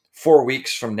 4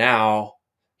 weeks from now,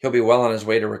 he'll be well on his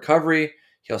way to recovery.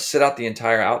 He'll sit out the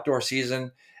entire outdoor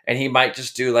season, and he might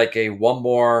just do a one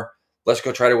more, let's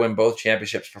go try to win both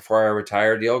championships before I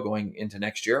retire deal going into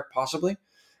next year, possibly.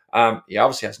 He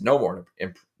obviously has no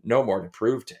more to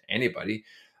prove to anybody.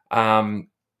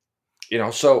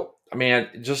 So, I mean,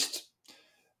 just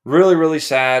really, really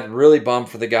sad, really bummed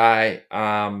for the guy.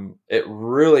 It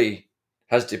really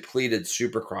has depleted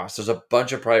Supercross. There's a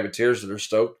bunch of privateers that are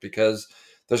stoked because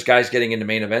there's guys getting into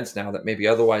main events now that maybe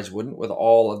otherwise wouldn't, with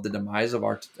all of the demise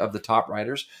of the top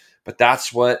riders. But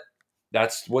that's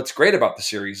what's great about the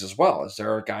series as well, is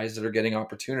there are guys that are getting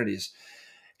opportunities.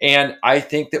 And I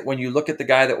think that when you look at the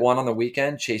guy that won on the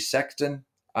weekend, Chase Sexton,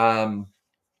 I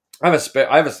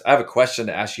have a question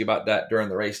to ask you about that during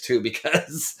the race too,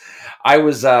 because I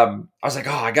was like,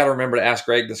 I got to remember to ask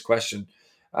Greg this question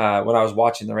when I was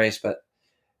watching the race. But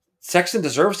Sexton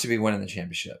deserves to be winning the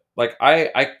championship.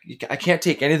 I can't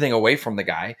take anything away from the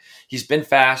guy. He's been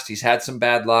fast. He's had some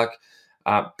bad luck.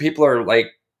 People are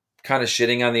kind of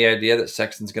shitting on the idea that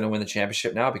Sexton's going to win the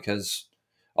championship now because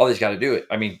all he's got to do it.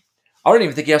 I mean, I don't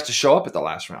even think he has to show up at the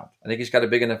last round. I think he's got a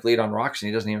big enough lead on rocks and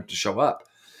he doesn't even have to show up.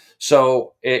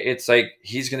 So it's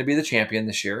he's going to be the champion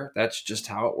this year. That's just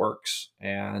how it works.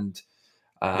 And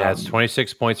it's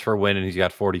 26 points for a win, and he's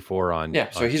got 44 on. Yeah,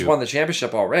 so he's won the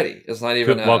championship already. It's not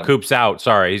even. Coop's out.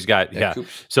 Sorry, he's got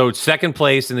So second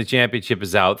place in the championship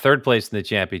is out. Third place in the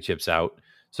championship's out.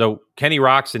 So Kenny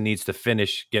Roxon needs to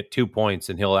get 2 points,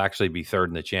 and he'll actually be third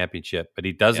in the championship. But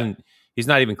he doesn't. Yeah. He's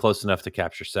not even close enough to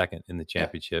capture second in the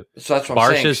championship. Yeah. So that's what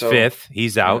I'm saying. Barsha's fifth.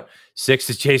 He's out. Yeah. Sixth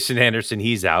is Jason Anderson.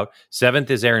 He's out.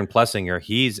 Seventh is Aaron Plessinger.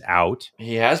 He's out.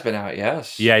 He has been out,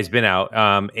 yes. Yeah, he's been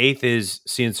out. Eighth is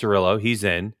Cian Cirillo. He's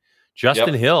in.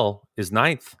 Justin Hill is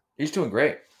ninth. He's doing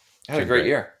great. Had a great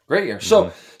year. Great year.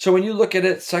 So when you look at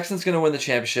it, Sexton's going to win the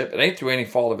championship. It ain't through any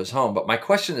fault of his own. But my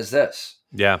question is this.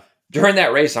 Yeah. During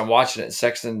that race, I'm watching it, and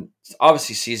Sexton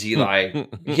obviously sees Eli.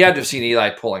 He had to have seen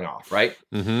Eli pulling off, right?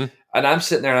 Mm-hmm. And I'm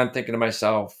sitting there and I'm thinking to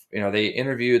myself, they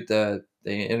interviewed one of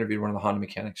the Honda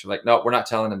mechanics. They're like, no, we're not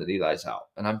telling him that Eli's out.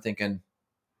 And I'm thinking,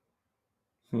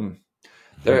 I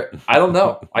don't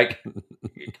know. I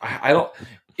don't.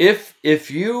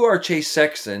 If you are Chase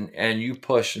Sexton and you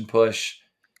push and push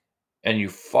and you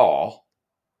fall,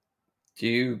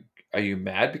 are you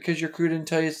mad because your crew didn't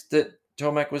tell you that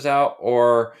Tomac was out?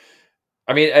 Or,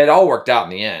 I mean, it all worked out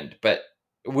in the end, but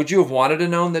would you have wanted to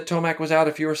known that Tomac was out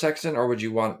if you were Sexton, or would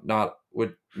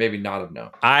maybe not have known?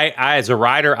 I as a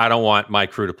rider, I don't want my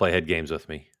crew to play head games with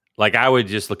me. I would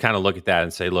just kind of look at that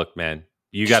and say, look, man,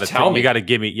 you got to tell me. You got to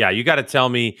give me, you got to tell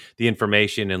me the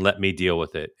information and let me deal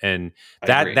with it. And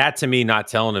that to me, not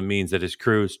telling him means that his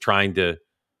crew's they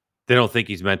don't think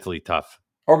he's mentally tough.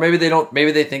 Or maybe they don't.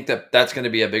 Maybe they think that that's going to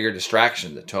be a bigger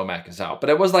distraction that Tomac is out. But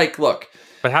it was look.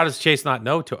 But how does Chase not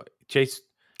know? Chase.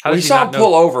 He saw him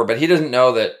pull over, but he doesn't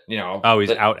know that, Oh,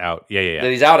 he's out. Yeah. That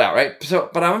he's out, right? So,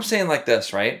 but I'm saying like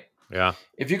this, right? Yeah.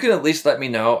 If you can at least let me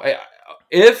know,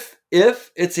 if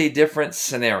it's a different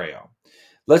scenario,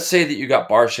 let's say that you got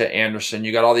Barsha, Anderson,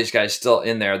 you got all these guys still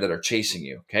in there that are chasing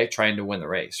you, okay, trying to win the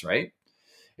race, right?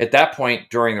 At that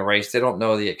point during the race, they don't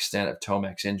know the extent of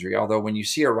Tomac's injury. Although when you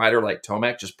see a rider like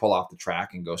Tomac just pull off the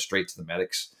track and go straight to the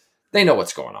medics, they know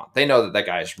what's going on. They know that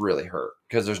guy is really hurt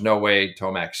because there's no way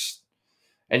Tomac's.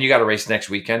 And you got a race next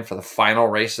weekend for the final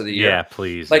race of the year. Yeah,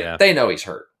 please. They know he's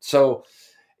hurt. So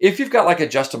if you've got a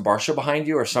Justin Barsha behind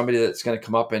you or somebody that's going to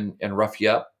come up and rough you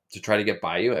up to try to get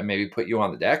by you and maybe put you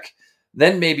on the deck,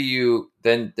 then maybe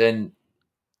then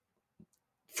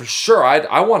for sure,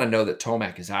 I want to know that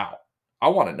Tomac is out. I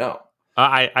want to know.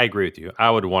 I agree with you. I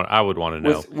would want to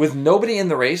know. With nobody in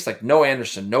the race, no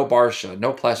Anderson, no Barsha,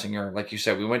 no Plessinger, like you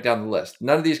said, we went down the list.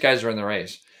 None of these guys are in the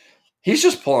race. He's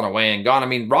just pulling away and gone. I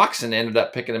mean, Roxon ended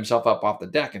up picking himself up off the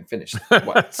deck and finished,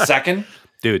 second?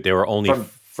 Dude, they were only...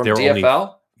 From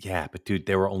DFL? Yeah, but dude,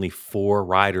 there were only 4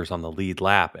 riders on the lead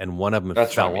lap, and one of them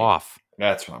fell off.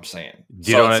 That's what I'm saying.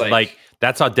 You know,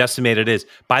 that's how decimated it is.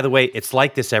 By the way, it's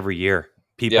like this every year.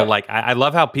 People I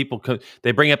love how people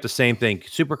they bring up the same thing.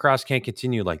 Supercross can't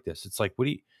continue like this. It's like,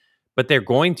 but they're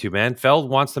going to, man.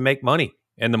 Feld wants to make money.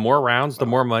 And the more rounds, the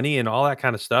more money and all that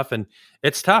kind of stuff. And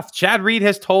it's tough. Chad Reed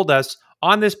has told us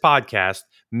on this podcast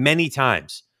many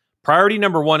times, priority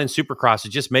number one in Supercross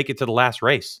is just make it to the last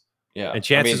race. Yeah. And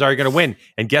chances are you're going to win.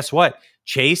 And guess what?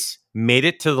 Chase made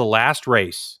it to the last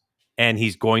race, and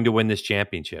he's going to win this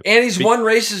championship. And he's won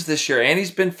races this year, and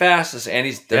he's been fastest, and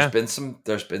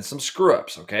there's been some screw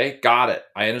ups. Okay, got it.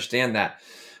 I understand that,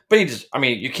 but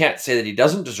you can't say that he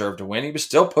doesn't deserve to win. He was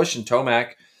still pushing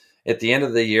Tomac at the end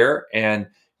of the year, and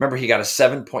remember he got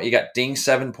he got dinged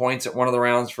 7 points at one of the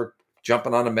rounds for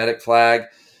jumping on a medic flag.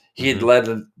 He had led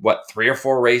 3 or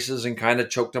 4 races and kind of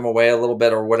choked him away a little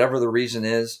bit, or whatever the reason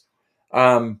is.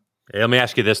 Hey, let me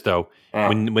ask you this though: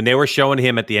 when they were showing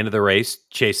him at the end of the race,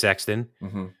 Chase Sexton,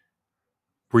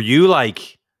 were you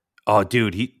like, "Oh,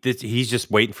 dude, he's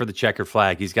just waiting for the checkered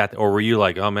flag. He's got," or were you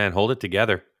like, "Oh man, hold it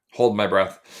together"? Hold my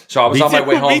breath. So I was on my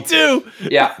way home. Me too.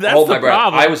 Yeah, that's hold the my breath.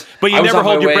 problem. But you never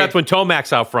hold your way. breath when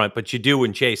Tomac's out front, but you do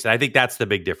when Chase. And I think that's the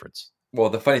big difference. Well,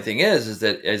 the funny thing is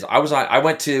I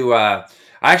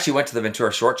actually went to the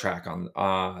Ventura short track on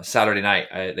Saturday night.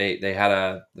 They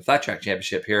had the flat track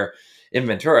championship here in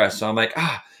Ventura, so I'm like,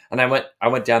 and I went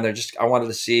down there I wanted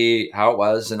to see how it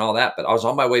was and all that. But I was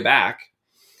on my way back,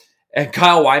 and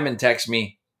Kyle Wyman texts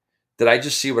me, "Did I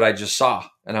just see what I just saw?"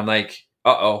 And I'm like,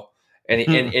 "Uh-oh."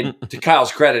 And to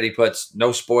Kyle's credit, he puts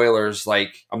no spoilers.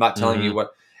 Like, I'm not telling you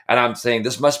what, and I'm saying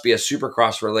this must be a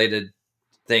Supercross related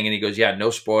thing. And he goes, "Yeah, no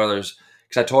spoilers."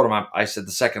 Because I told him, I said,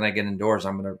 the second I get indoors,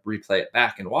 I'm going to replay it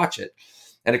back and watch it.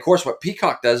 And of course, what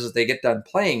Peacock does is they get done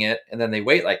playing it, and then they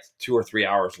wait like 2 or 3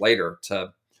 hours later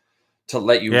to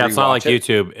let you. Yeah, it's not like it.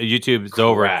 YouTube. YouTube's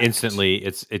over instantly.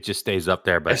 It just stays up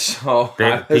there, but so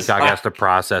Peacock has to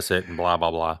process it and blah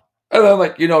blah blah. And I'm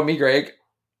like, me, Greg,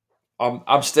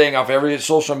 I'm staying off every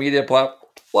social media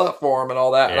platform and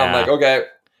all that, and I'm like, okay.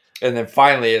 And then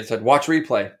finally, it said watch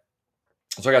replay,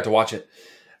 so I got to watch it,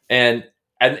 and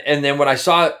then when I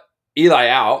saw Eli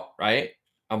out, right,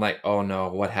 I'm like, oh no,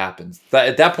 what happens?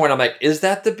 At that point, I'm like, is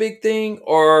that the big thing?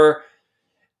 Or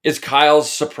is Kyle's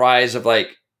surprise of like,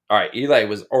 all right, Eli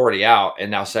was already out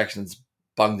and now Sexton's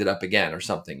bunged it up again or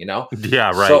something,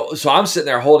 Yeah, right. So I'm sitting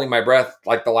there holding my breath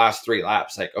like the last 3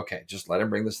 laps, like, okay, just let him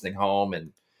bring this thing home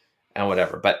and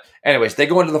whatever. But anyways, they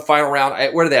go into the final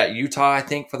round. Where are they at? Utah, I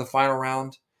think, for the final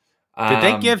round.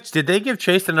 Did they give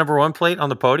Chase the number 1 plate on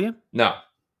the podium? No.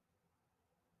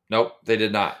 Nope, they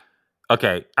did not.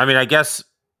 Okay. I mean, I guess.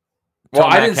 Well,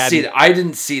 I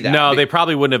didn't see that. No, they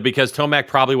probably wouldn't have, because Tomac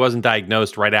probably wasn't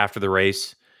diagnosed right after the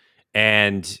race.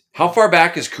 And how far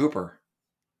back is Cooper?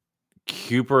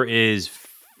 Cooper is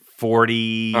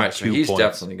 42 All right, so he's points.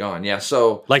 Definitely gone. Yeah,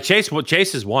 so like Chase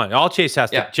is won. All Chase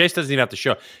has to. Chase doesn't even have to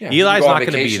show. Yeah, Eli's not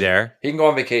going to be there. He can go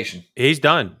on vacation. He's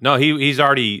done. No, he's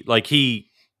already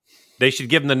They should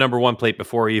give him the number 1 plate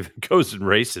before he even goes and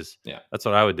races. Yeah, that's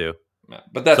what I would do. Yeah,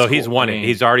 but that's so cool. He's won it.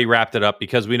 He's already wrapped it up,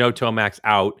 because we know Tomac's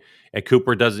out and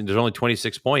Cooper doesn't. There's only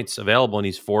 26 points available, and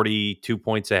he's 42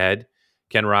 points ahead.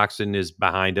 Ken Roxon is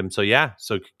behind him. So yeah,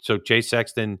 so Chase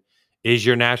Sexton is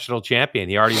your national champion.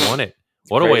 He already won it.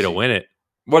 What a way to win it.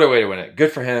 What a way to win it.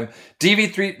 Good for him.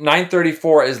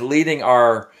 DV934 is leading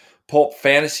our Pulp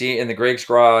Fantasy in the Greg's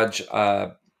Garage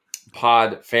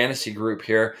pod fantasy group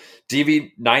here.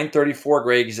 DV934,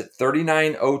 Greg, is at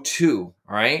 3902. All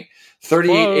right.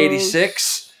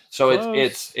 3886. So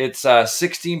it's a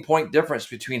 16-point difference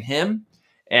between him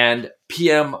and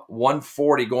PM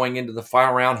 140 going into the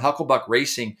final round. Hucklebuck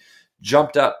Racing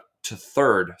jumped up to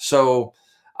 3rd. So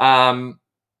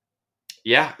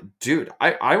yeah, dude,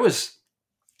 I was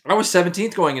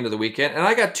 17th going into the weekend, and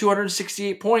I got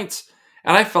 268 points,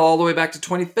 and I fell all the way back to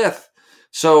 25th.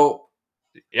 So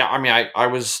yeah, I mean, I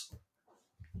was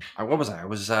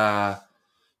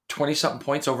 20 something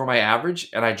points over my average,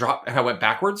 and I dropped and I went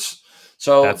backwards.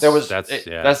 So that's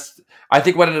I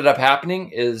think what ended up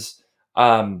happening is,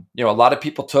 a lot of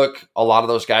people took a lot of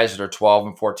those guys that are 12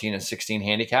 and 14 and 16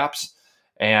 handicaps.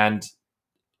 And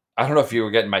I don't know if you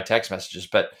were getting my text messages,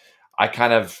 but I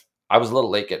was a little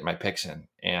late getting my picks in,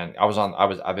 and I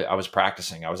was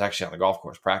practicing. I was actually on the golf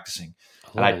course practicing.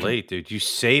 Late, dude. You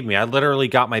saved me. I literally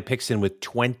got my picks in with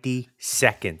 20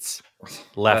 seconds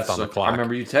left on the clock. I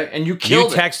remember you text, and you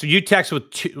killed it. You text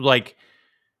with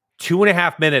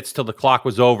 2.5 minutes till the clock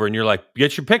was over, and you're like,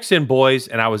 "Get your picks in, boys."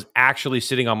 And I was actually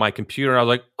sitting on my computer, and I was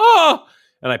like, "Oh!"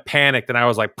 And I panicked, and I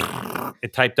was like,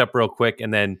 it typed up real quick,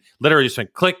 and then literally just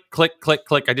went click, click, click,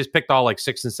 click. I just picked all like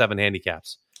 6 and 7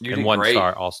 handicaps and 1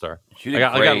 star, all-star. I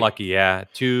got lucky, yeah.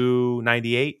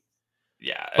 298.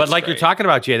 Yeah, but like great. You're talking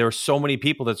about, Jay, there were so many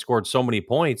people that scored so many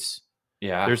points.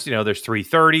 Yeah, there's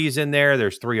 330s in there,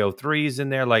 there's 303s in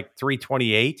there, like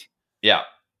 328. Yeah,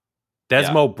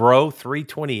 Desmo Bro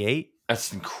 328.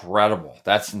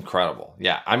 That's incredible.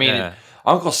 Yeah. I mean, Yeah.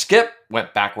 Uncle Skip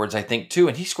went backwards, I think, too,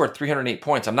 and he scored 308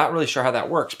 points. I'm not really sure how that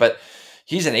works, but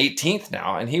he's in 18th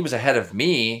now, and he was ahead of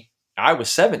me. I was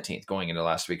 17th going into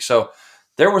last week. So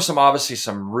there were obviously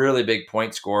some really big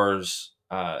point scores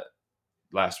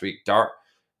last week.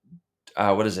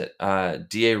 What is it?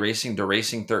 DA Racing,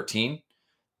 DeRacing 13,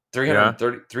 Yeah.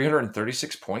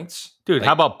 336 points. Dude,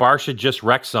 how about Barsha just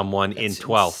wrecked someone in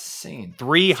 12th? Insane.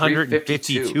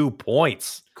 352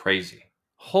 points. Crazy.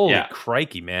 Holy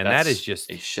crikey, man. That is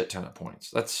just a shit ton of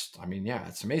points. It's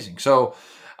amazing. So,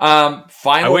 final.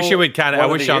 I wish it would I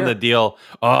wish on the deal.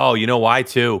 Oh, you know why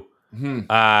too?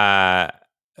 Barsha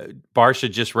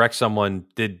just wrecked someone,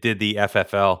 did the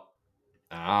FFL.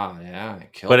 Yeah.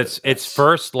 But it's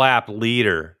first lap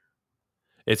leader.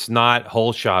 It's not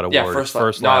whole shot award. Yeah,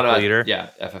 first lap leader. Yeah,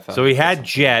 FFL. So he had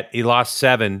Jet. He lost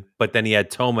 7, but then he had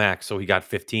Tomac, so he got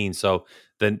 15. So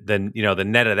then the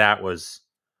net of that was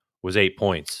 8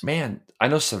 points. Man, I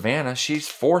know Savannah. She's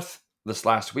 4th this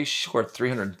last week. She scored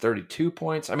 332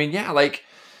 points. I mean, yeah, like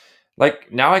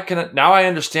now I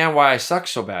understand why I suck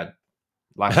so bad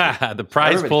last week. The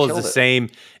prize pool is the same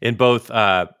in both.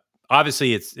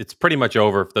 Obviously, it's pretty much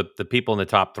over. The people in the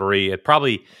top 3. It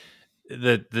probably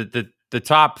the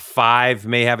top 5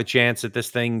 may have a chance at this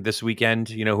thing this weekend.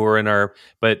 Who are in our,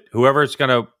 but whoever's going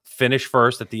to finish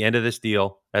first at the end of this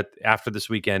deal after this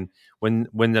weekend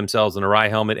win themselves an ARAI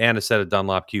helmet and a set of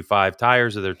Dunlop Q5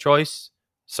 tires of their choice.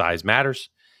 Size matters.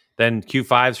 Then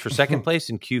Q5s for second place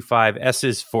and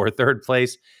Q5Ss for third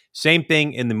place. Same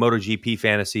thing in the MotoGP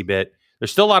fantasy bit.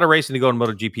 There's still a lot of racing to go in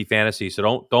MotoGP fantasy,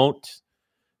 so don't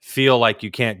feel like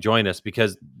you can't join us,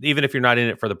 because even if you're not in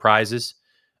it for the prizes,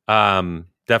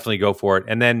 definitely go for it.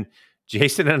 And then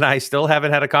Jason and I still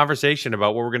haven't had a conversation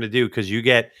about what we're going to do, because you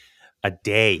get a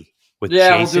day with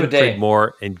Jason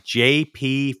Pridmore and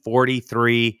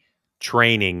JP43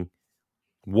 training,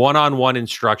 one-on-one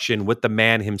instruction with the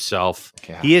man himself.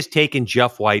 Yeah. He has taken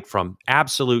Jeff White from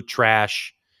absolute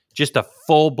trash, just a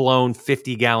full-blown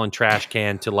 50-gallon trash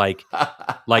can, to like a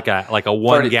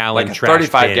 1-gallon trash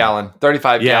 35 can. gallon,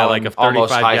 35 gallon, like a 35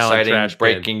 almost high siding, trash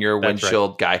breaking can. your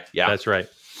windshield guy. Yeah, that's right.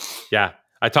 Yeah,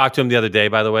 I talked to him the other day,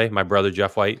 by the way, my brother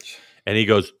Jeff White, and he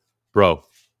goes, "Bro,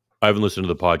 I haven't listened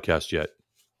to the podcast yet.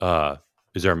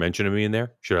 Is there a mention of me in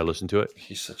there? Should I listen to it?"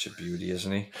 He's such a beauty,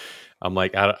 isn't he? I'm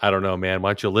like, I don't know, man. Why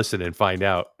don't you listen and find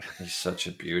out? He's such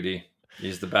a beauty.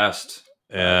 He's the best.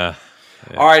 Yeah.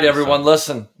 All right, everyone,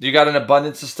 listen. You got an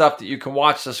abundance of stuff that you can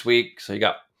watch this week. So you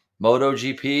got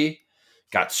MotoGP,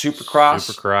 got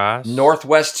Supercross.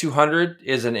 Northwest 200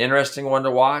 is an interesting one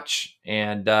to watch.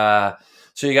 And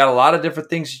so you got a lot of different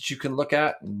things that you can look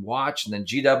at and watch. And then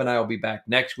G-Dub and I will be back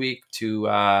next week to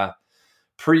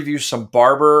preview some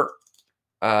Barber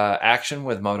action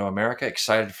with Moto America.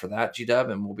 Excited for that,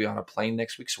 G-Dub. And we'll be on a plane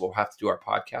next week, so we'll have to do our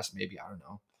podcast maybe, I don't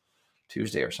know,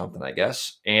 Tuesday or something, I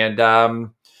guess.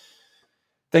 And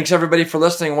thanks everybody for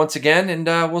listening once again, and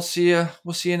we'll see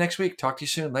you next week. Talk to you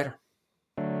soon. Later.